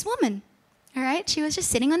saw this woman. All right? She was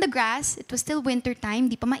just sitting on the grass. It was still winter time,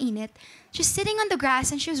 di pa mainit. She's sitting on the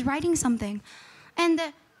grass, and she was writing something.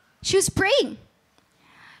 And she was praying.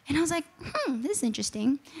 And I was like, this is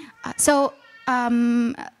interesting. So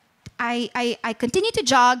I continued to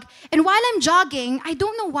jog. And while I'm jogging, I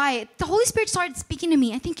don't know why, the Holy Spirit started speaking to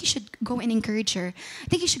me. I think you should go and encourage her. I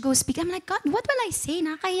think you should go speak. I'm like, God, what will I say?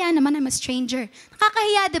 Nakakahiya naman, I'm a stranger.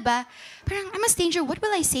 Nakakahiya, diba? Parang, I'm a stranger. What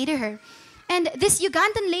will I say to her? And this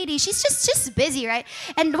Ugandan lady, she's just busy, right?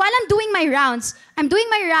 And while I'm doing my rounds, and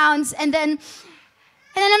then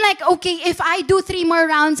I'm like, okay, if I do 3 more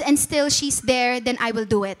rounds and still she's there, then I will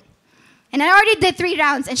do it. And I already did 3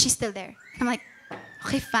 rounds and she's still there. I'm like,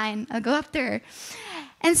 okay, fine, I'll go up to her.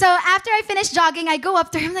 And so after I finish jogging, I go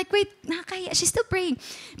up to her. I'm like, wait, nakakaya, she's still praying.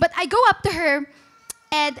 But I go up to her,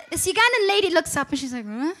 and this Ugandan lady looks up and she's like,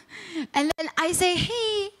 huh? And then I say,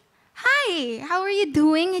 hey, hi, how are you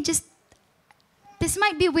doing? This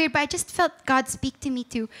might be weird, but I just felt God speak to me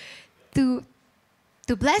to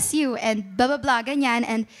bless you, and blah blah blah, ganyan,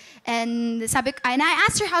 and sabi, and I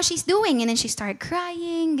asked her how she's doing, and then she started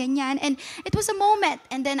crying, ganyan, and it was a moment,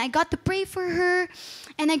 and then I got to pray for her,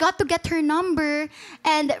 and I got to get her number,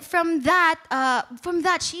 and from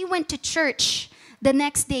that she went to church the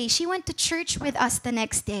next day. She went to church with us the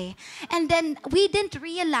next day, and then we didn't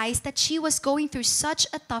realize that she was going through such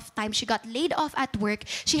a tough time. She got laid off at work.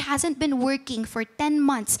 She hasn't been working for 10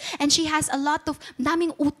 months, and she has a lot of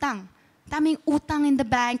daming utang in the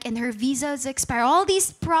bank, and her visas expire. All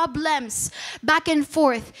these problems back and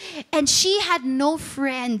forth. And she had no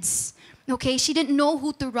friends. Okay, she didn't know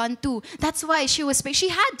who to run to. That's why she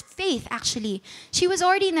had faith, actually. She was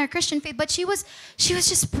already in her Christian faith, but she was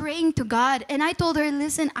just praying to God. And I told her,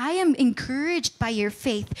 listen, I am encouraged by your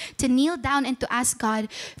faith to kneel down and to ask God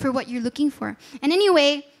for what you're looking for. And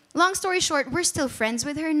anyway, long story short, we're still friends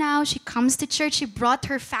with her now. She comes to church. She brought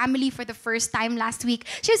her family for the first time last week.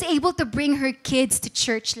 She was able to bring her kids to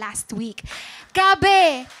church last week.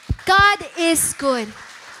 Gabe, God is good.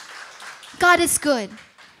 God is good.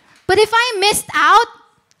 But if I missed out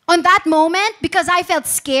on that moment because I felt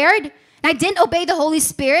scared and I didn't obey the Holy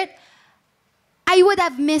Spirit, I would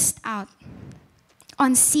have missed out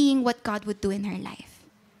on seeing what God would do in her life.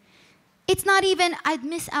 It's not even I'd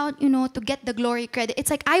miss out, to get the glory credit. It's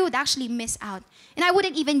like I would actually miss out. And I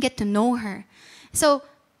wouldn't even get to know her. So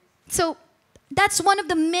that's one of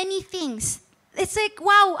the many things. It's like,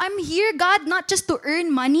 wow, I'm here, God, not just to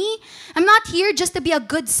earn money. I'm not here just to be a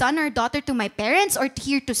good son or daughter to my parents, or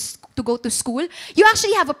here to go to school. You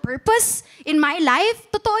actually have a purpose in my life.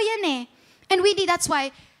 Totoo yan eh. And really, that's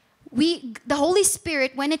why the Holy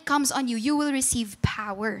Spirit, when it comes on you, you will receive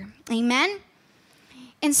power. Amen?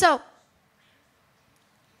 And so,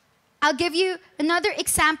 I'll give you another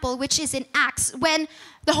example, which is in Acts. When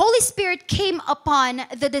the Holy Spirit came upon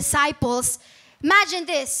the disciples, imagine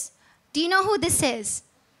this. Do you know who this is?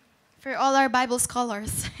 For all our Bible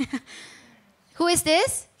scholars. Who is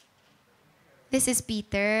this? This is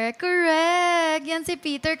Peter. Correct. Yan si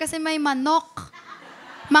Peter kasi may manok.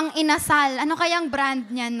 Mang inasal. Ano kayang brand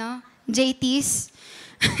niya, no? JT's.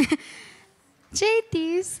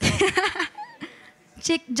 JT's.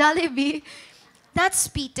 Chick Jollibee. That's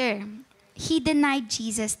Peter. He denied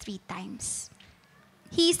Jesus 3 times.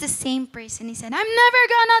 He's the same person. He said, I'm never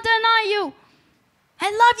gonna deny you. I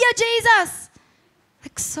love you, Jesus.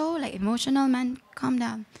 Like emotional, man. Calm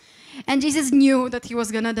down. And Jesus knew that he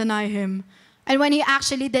was gonna deny him. And when he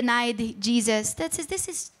actually denied Jesus,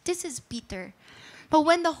 this is Peter. But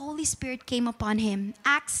when the Holy Spirit came upon him,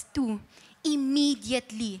 Acts 2,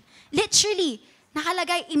 immediately, literally,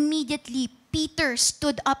 nakalagay immediately, Peter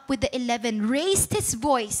stood up with the 11, raised his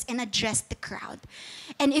voice, and addressed the crowd.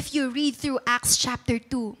 And if you read through Acts chapter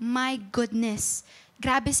 2, my goodness,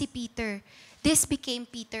 grabe si Peter. This became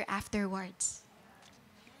Peter afterwards.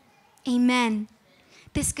 Amen.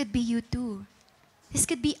 This could be you too. This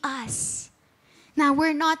could be us. Now,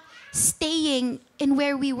 we're not staying in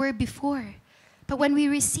where we were before. But when we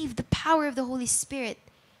receive the power of the Holy Spirit,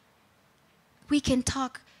 we can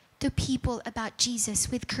talk to people about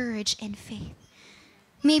Jesus with courage and faith.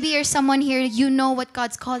 Maybe you're someone here, you know what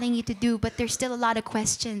God's calling you to do, but there's still a lot of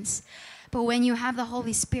questions. But when you have the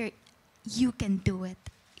Holy Spirit, you can do it.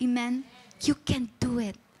 Amen? You can do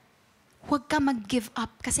it. Huwag ka mag-give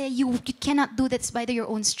up kasi you cannot do this by your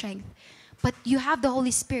own strength. But you have the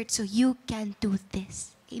Holy Spirit, so you can do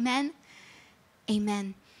this. Amen?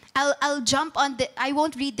 Amen. I'll jump on I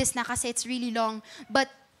won't read this na kasi it's really long. But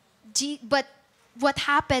what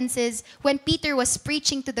happens is, when Peter was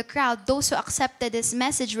preaching to the crowd, those who accepted his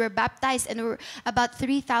message were baptized, and about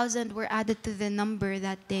 3,000 were added to the number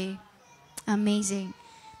that day. Amazing.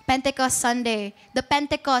 Pentecost Sunday, the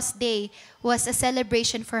Pentecost day was a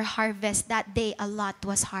celebration for harvest. That day, a lot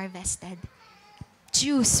was harvested.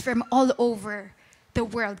 Jews from all over the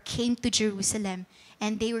world came to Jerusalem,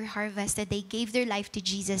 and they were harvested. They gave their life to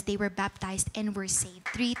Jesus. They were baptized and were saved.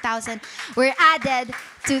 3,000 were added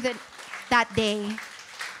to that day.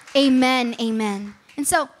 Amen, amen. And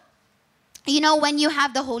so, when you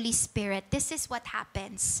have the Holy Spirit, this is what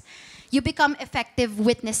happens. You become effective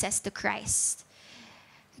witnesses to Christ.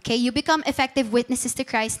 Okay, you become effective witnesses to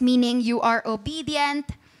Christ, meaning you are obedient,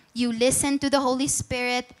 you listen to the Holy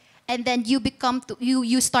Spirit, and then you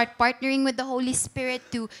start partnering with the Holy Spirit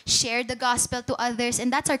to share the gospel to others.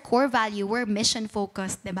 And that's our core value. We're mission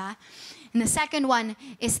focused, diba? And the second one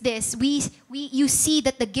is this. You see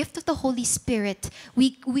that the gift of the Holy Spirit,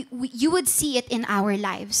 you would see it in our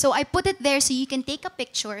lives. So I put it there so you can take a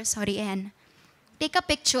picture. Sorry, Anne. Take a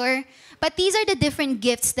picture. But these are the different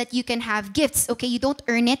gifts that you can have. Gifts, okay? You don't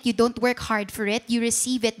earn it. You don't work hard for it. You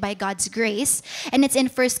receive it by God's grace. And it's in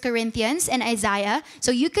 1 Corinthians and Isaiah.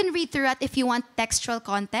 So you can read through that if you want textual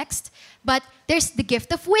context. But there's the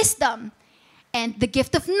gift of wisdom, and the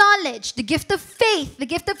gift of knowledge, the gift of faith, the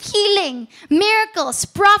gift of healing, miracles,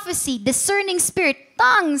 prophecy, discerning spirit,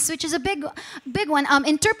 tongues, which is a big one,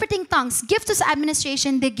 interpreting tongues, gifts of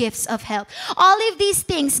administration, the gifts of help. All of these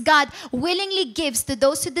things God willingly gives to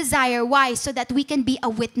those who desire. Why? So that we can be a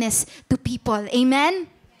witness to people. Amen?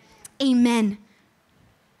 Amen.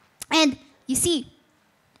 And you see,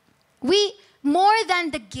 more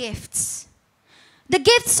than the gifts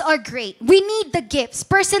are great. We need the gifts.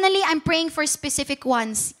 Personally, I'm praying for specific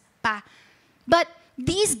ones pa. But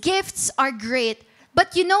these gifts are great.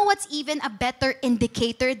 But you know what's even a better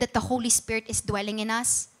indicator that the Holy Spirit is dwelling in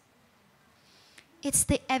us? It's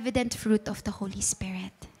the evident fruit of the Holy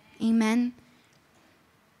Spirit. Amen?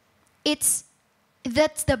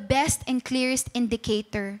 That's the best and clearest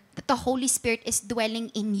indicator that the Holy Spirit is dwelling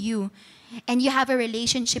in you. And you have a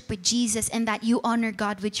relationship with Jesus, and that you honor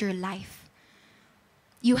God with your life.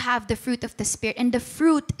 You have the fruit of the Spirit. And the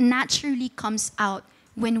fruit naturally comes out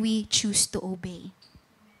when we choose to obey.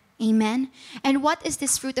 Amen? And what is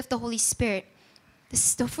this fruit of the Holy Spirit?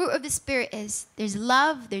 The fruit of the Spirit is, there's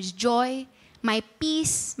love, there's joy, my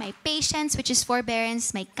peace, my patience, which is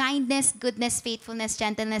forbearance, my kindness, goodness, faithfulness,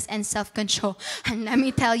 gentleness, and self-control. And let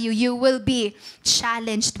me tell you, you will be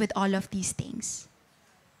challenged with all of these things.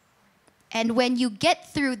 And when you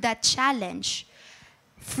get through that challenge,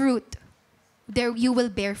 you will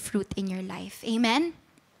bear fruit in your life. Amen?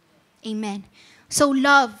 Amen. So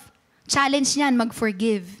love, challenge niyan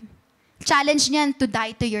mag-forgive. Challenge niyan to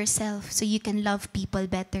die to yourself so you can love people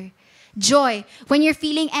better. Joy, when you're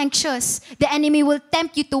feeling anxious, the enemy will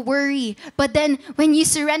tempt you to worry. But then when you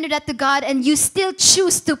surrender that to God and you still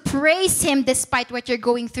choose to praise Him despite what you're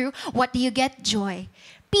going through, what do you get? Joy.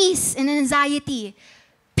 Peace and anxiety.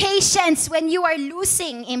 Patience, when you are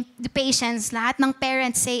losing the patience. Lahat ng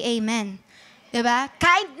parents say amen. Diba?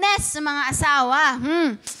 Kindness sa mga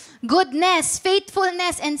asawa. Goodness,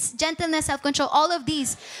 faithfulness, and gentleness, self-control. All of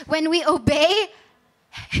these. When we obey,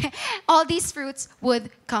 all these fruits would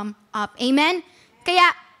come up. Amen?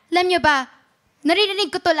 Kaya, alam nyo ba,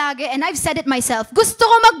 naririnig ko to lagi, and I've said it myself, gusto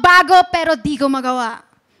ko magbago, pero di ko magawa.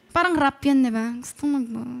 Parang rap yan, diba?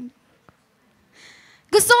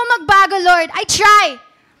 Gusto ko magbago, Lord. I try.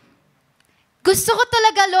 Gusto ko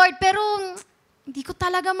talaga, Lord, pero hindi ko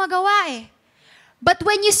talaga magawa eh. But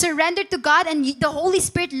when you surrender to God and the Holy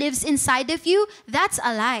Spirit lives inside of you, that's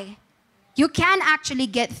a lie. You can actually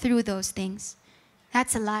get through those things.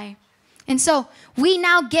 That's a lie. And so, we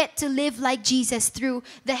now get to live like Jesus through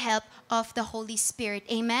the help of the Holy Spirit.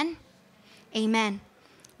 Amen? Amen.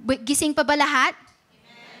 Gising pa ba lahat?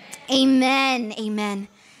 Amen. Amen.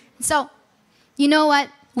 So, you know what?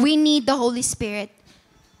 We need the Holy Spirit.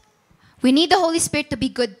 We need the Holy Spirit to be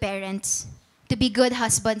good parents, to be good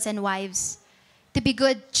husbands and wives, to be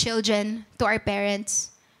good children to our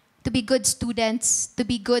parents, to be good students, to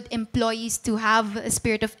be good employees, to have a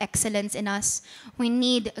spirit of excellence in us. We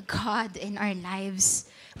need God in our lives.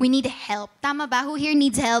 We need help. Tama ba? Who here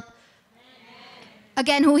needs help?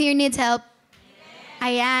 Again, who here needs help?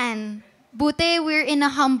 Ayan. Buti we're in a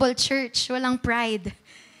humble church. Walang pride.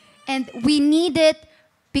 And we need it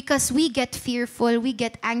because we get fearful, we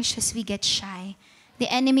get anxious, we get shy. The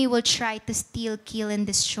enemy will try to steal, kill, and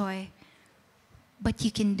destroy. But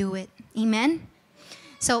you can do it. Amen?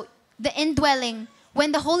 So, the indwelling,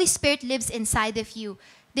 when the Holy Spirit lives inside of you,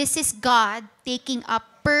 this is God taking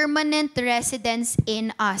up permanent residence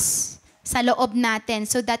in us, sa loob natin,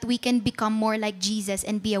 so that we can become more like Jesus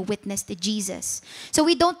and be a witness to Jesus. So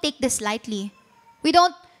we don't take this lightly. We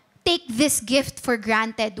don't take this gift for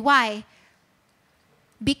granted. Why?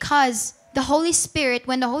 Because the Holy Spirit,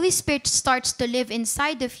 when the Holy Spirit starts to live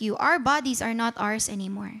inside of you, our bodies are not ours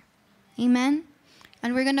anymore. Amen?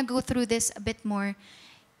 And we're gonna go through this a bit more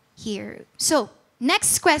here. So,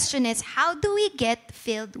 next question is, how do we get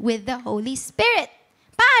filled with the Holy Spirit?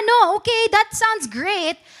 Paano? Okay, that sounds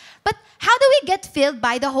great. But how do we get filled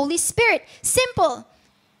by the Holy Spirit? Simple.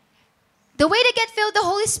 The way to get filled with the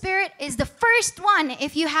Holy Spirit is the first one,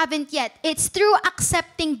 if you haven't yet. It's through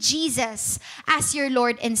accepting Jesus as your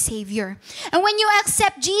Lord and Savior. And when you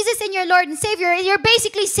accept Jesus as your Lord and Savior, you're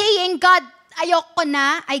basically saying, God, ayoko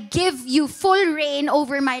na. I give you full reign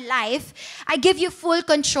over my life. I give you full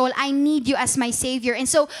control. I need you as my Savior. And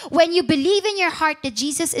so when you believe in your heart that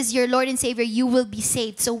Jesus is your Lord and Savior, you will be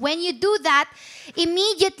saved. So when you do that,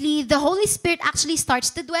 immediately the Holy Spirit actually starts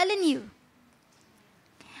to dwell in you.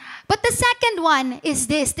 But the second one is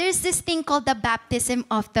this. There's this thing called the baptism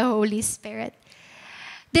of the Holy Spirit.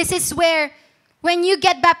 This is where when you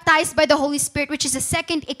get baptized by the Holy Spirit, which is a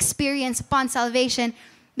second experience upon salvation,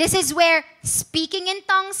 this is where speaking in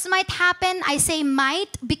tongues might happen. I say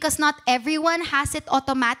might because not everyone has it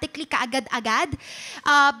automatically kaagad-agad.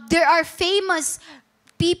 There are famous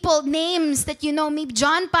people, names that you know, maybe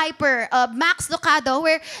John Piper, Max Lucado,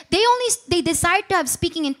 where they desired to have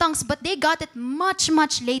speaking in tongues, but they got it much,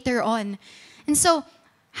 much later on. And so,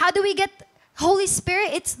 how do we get Holy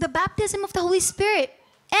Spirit? It's the baptism of the Holy Spirit.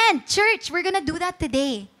 And church, we're gonna do that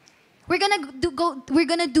today. We're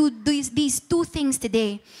gonna do these two things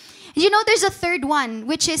today. You know, there's a third one,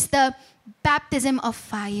 which is the baptism of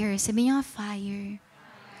fire. Sabi niyo, fire.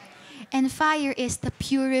 And fire is the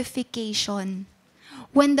purification.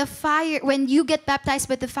 When you get baptized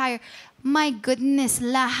by the fire, my goodness,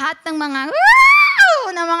 lahat ng mga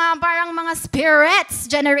parang mga spirits,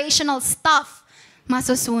 generational stuff,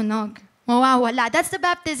 masusunog. Mawawala. That's the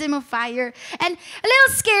baptism of fire. And a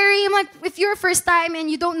little scary. I'm like, if you're first time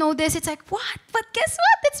and you don't know this, it's like, what? But guess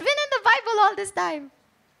what? It's been in the Bible all this time.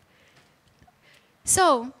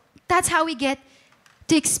 So, that's how we get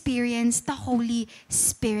to experience the Holy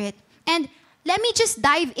Spirit. And let me just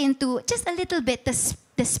dive into just a little bit the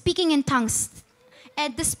speaking in tongues.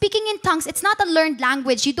 And the speaking in tongues, it's not a learned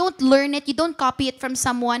language. You don't learn it. You don't copy it from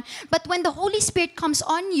someone. But when the Holy Spirit comes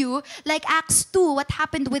on you, like Acts 2, what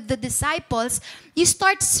happened with the disciples, you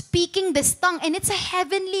start speaking this tongue. And it's a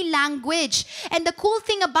heavenly language. And the cool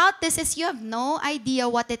thing about this is you have no idea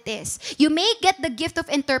what it is. You may get the gift of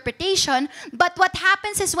interpretation, but what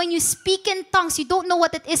happens is when you speak in tongues, you don't know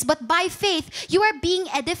what it is. But by faith, you are being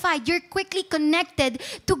edified. You're quickly connected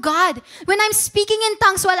to God. When I'm speaking in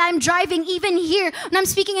tongues while I'm driving, even here, when I'm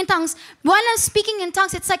speaking in tongues,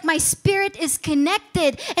 it's like my spirit is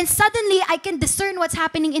connected. And suddenly, I can discern what's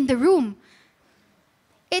happening in the room.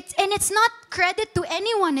 It's not credit to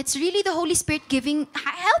anyone. It's really the Holy Spirit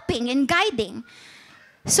helping and guiding.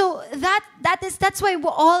 So that's why we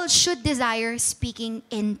all should desire speaking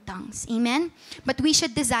in tongues. Amen? But we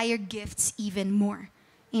should desire gifts even more.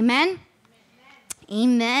 Amen?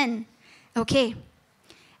 Amen. Okay.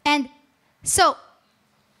 And so,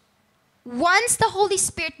 once the Holy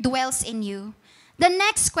Spirit dwells in you, the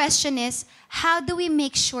next question is, how do we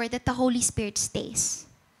make sure that the Holy Spirit stays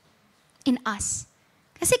in us?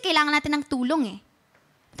 Kasi kailangan natin ng tulong eh.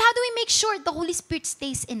 But how do we make sure the Holy Spirit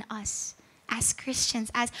stays in us as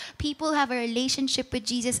Christians, as people who have a relationship with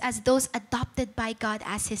Jesus, as those adopted by God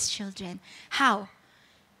as His children? How?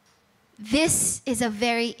 This is a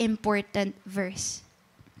very important verse.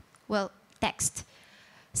 Well, text.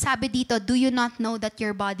 Sabi dito, do you not know that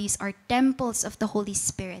your bodies are temples of the Holy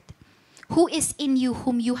Spirit, who is in you,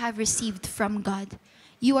 whom you have received from God?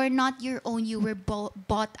 You are not your own, you were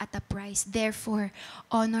bought at a price. Therefore,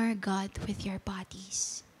 honor God with your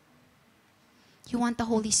bodies. You want the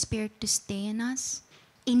Holy Spirit to stay in us,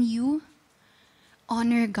 in you?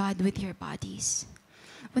 Honor God with your bodies.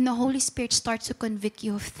 When the Holy Spirit starts to convict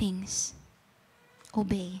you of things,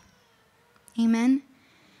 obey. Amen?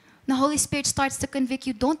 The Holy Spirit starts to convict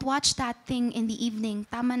you, don't watch that thing in the evening.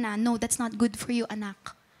 Tama na. No, that's not good for you,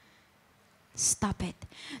 anak. Stop it.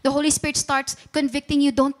 The Holy Spirit starts convicting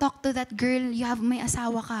you, don't talk to that girl, may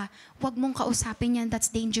asawa ka. Huwag mong kausapin yan, that's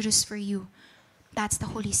dangerous for you. That's the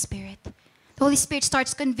Holy Spirit. The Holy Spirit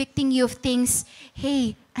starts convicting you of things,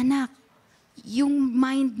 hey, anak, yung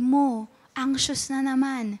mind mo, anxious na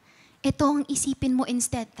naman. Ito ang isipin mo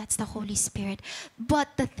instead. That's the Holy Spirit. But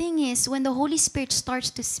the thing is, when the Holy Spirit starts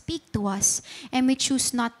to speak to us and we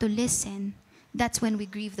choose not to listen, that's when we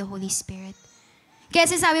grieve the Holy Spirit. Kaya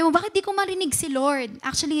sabi mo, bakit di ko marinig si Lord?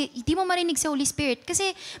 Actually, di mo marinig si Holy Spirit.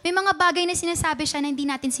 Kasi may mga bagay na sinasabi siya na hindi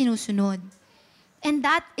natin sinusunod. And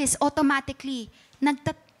that is automatically,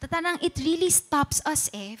 it really stops us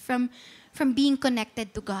from being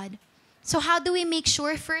connected to God. So how do we make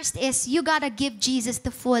sure? First is, you gotta give Jesus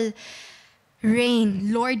the full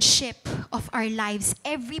reign, lordship of our lives.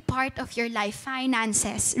 Every part of your life,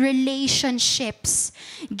 finances, relationships,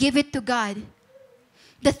 give it to God.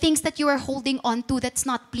 The things that you are holding on to that's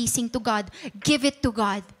not pleasing to God, give it to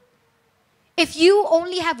God. If you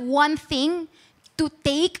only have one thing to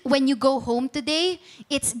take when you go home today,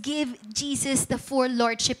 it's give Jesus the full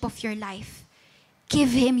lordship of your life.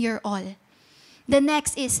 Give Him your all. The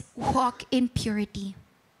next is walk in purity.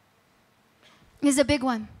 This is a big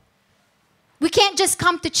one. We can't just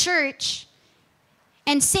come to church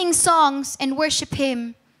and sing songs and worship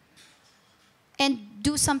Him and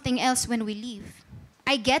do something else when we leave.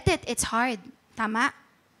 I get it, it's hard. Tama?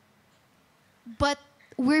 But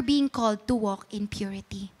we're being called to walk in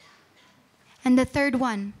purity. And the third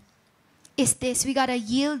one is this, we gotta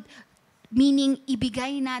yield, meaning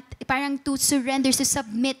ibigay parang to surrender, to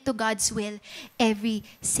submit to God's will every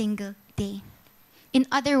single day. In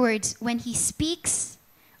other words, when He speaks,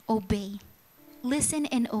 obey. Listen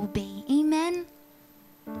and obey. Amen?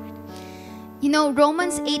 You know,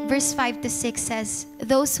 Romans 8 verse 5 to 6 says,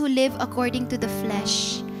 those who live according to the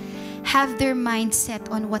flesh have their mind set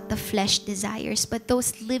on what the flesh desires, but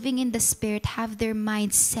those living in the Spirit have their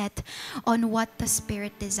mind set on what the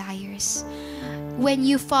Spirit desires. When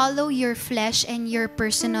you follow your flesh and your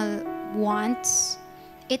personal wants,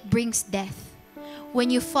 it brings death. When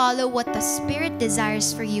you follow what the Spirit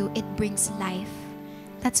desires for you, it brings life.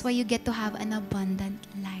 That's why you get to have an abundant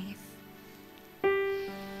life.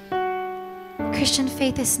 Christian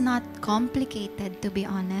faith is not complicated, to be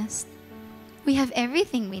honest. We have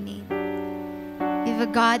everything we need. We have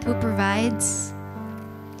a God who provides.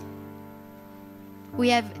 We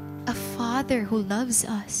have a Father who loves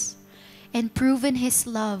us and proven His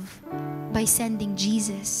love by sending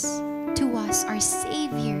Jesus to us, our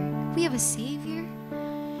Savior. We have a Savior.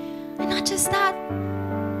 And not just that,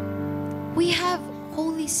 we have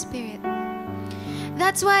Holy Spirit.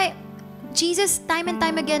 That's why Jesus time and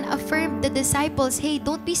time again affirmed the disciples, hey,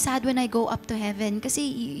 don't be sad when I go up to heaven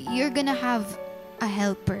kasi you're gonna have a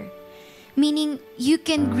helper. Meaning, you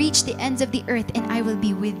can reach the ends of the earth and I will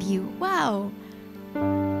be with you. Wow!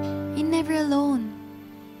 You're never alone.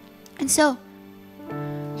 And so,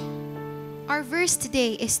 our verse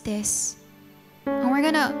today is this. And we're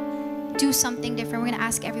gonna do something different. We're gonna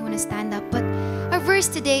ask everyone to stand up. But our verse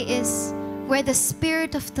today is, where the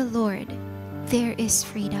Spirit of the Lord, there is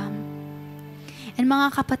freedom. And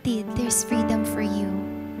mga kapatid, there's freedom for you.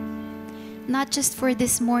 Not just for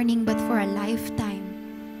this morning, but for a lifetime.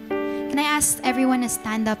 Can I ask everyone to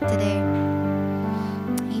stand up today?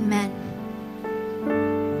 Amen.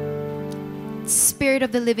 Spirit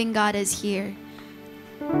of the living God is here.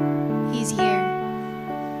 He's here.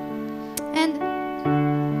 And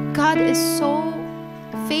God is so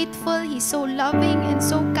faithful. He's so loving and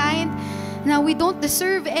so kind. Now, we don't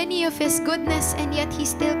deserve any of His goodness, and yet He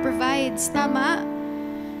still provides. Tama?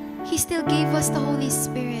 He still gave us the Holy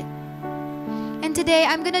Spirit. And today,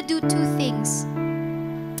 I'm gonna do two things.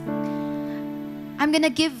 I'm gonna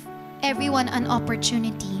give everyone an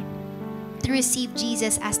opportunity to receive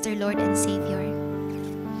Jesus as their Lord and Savior.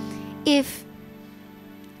 If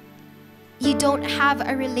you don't have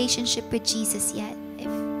a relationship with Jesus yet, if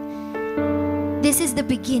this is the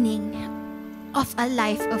beginning of a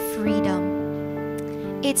life of freedom,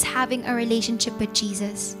 it's having a relationship with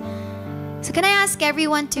Jesus. So can I ask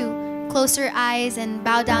everyone to close their eyes and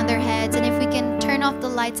bow down their heads? And if we can turn off the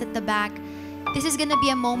lights at the back, this is gonna be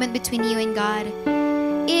a moment between you and God.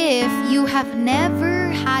 If you have never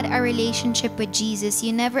had a relationship with Jesus,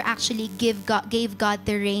 you never actually gave God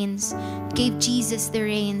the reins, gave Jesus the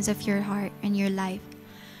reins of your heart and your life.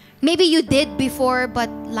 Maybe you did before, but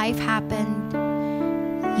life happened.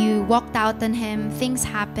 You walked out on Him, things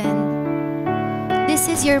happened. This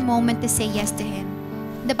is your moment to say yes to Him.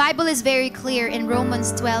 The Bible is very clear in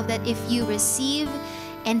Romans 12 that if you receive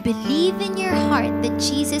and believe in your heart that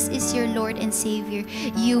Jesus is your Lord and Savior,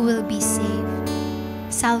 you will be saved.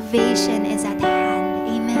 Salvation is at hand.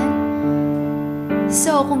 Amen?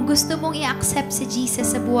 So, kung gusto mong i-accept si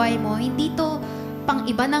Jesus sa buhay mo, hindi to pang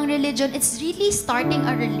iba ng religion. It's really starting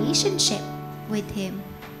a relationship with Him.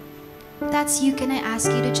 If that's you, can I ask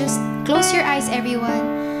you to just close your eyes,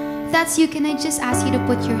 everyone? If that's you, can I just ask you to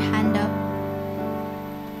put your hand up?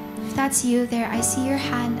 If that's you there, I see your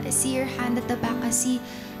hand. I see your hand at the back. I see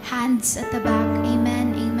hands at the back.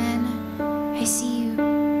 Amen. Amen. I see you.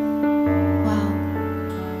 Wow.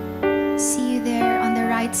 See you there on the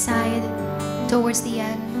right side towards the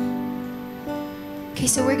end. Okay,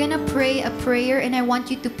 so we're gonna pray a prayer, and I want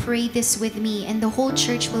you to pray this with me, and the whole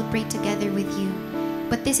church will pray together with you.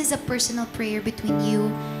 But this is a personal prayer between you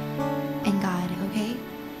and God, okay?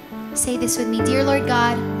 Say this with me. Dear Lord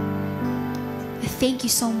God, thank you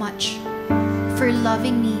so much for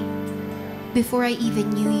loving me before I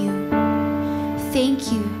even knew you.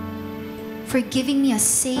 Thank you for giving me a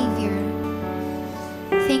Savior.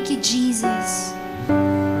 Thank you, Jesus,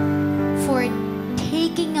 for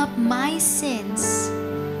taking up my sins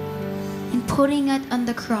and putting it on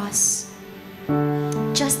the cross,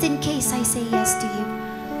 just in case I say yes to you.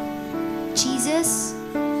 Jesus,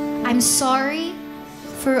 I'm sorry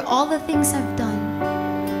for all the things I've done.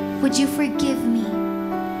 Would you forgive me?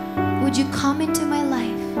 Would you come into my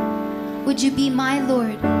life? Would you be my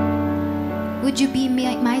Lord? Would you be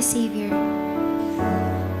my Savior?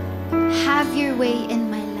 Have your way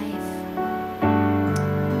in my life.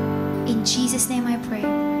 In Jesus' name I pray.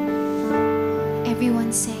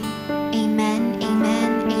 Everyone say, Amen,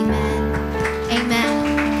 Amen, Amen,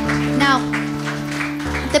 Amen. Now,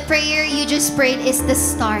 the prayer you just prayed is the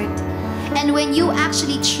start. And when you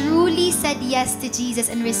actually truly said yes to Jesus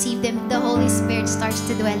and received Him, the Holy Spirit starts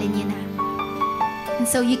to dwell in you now. And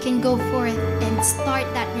so you can go forth and start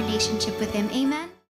that relationship with Him. Amen?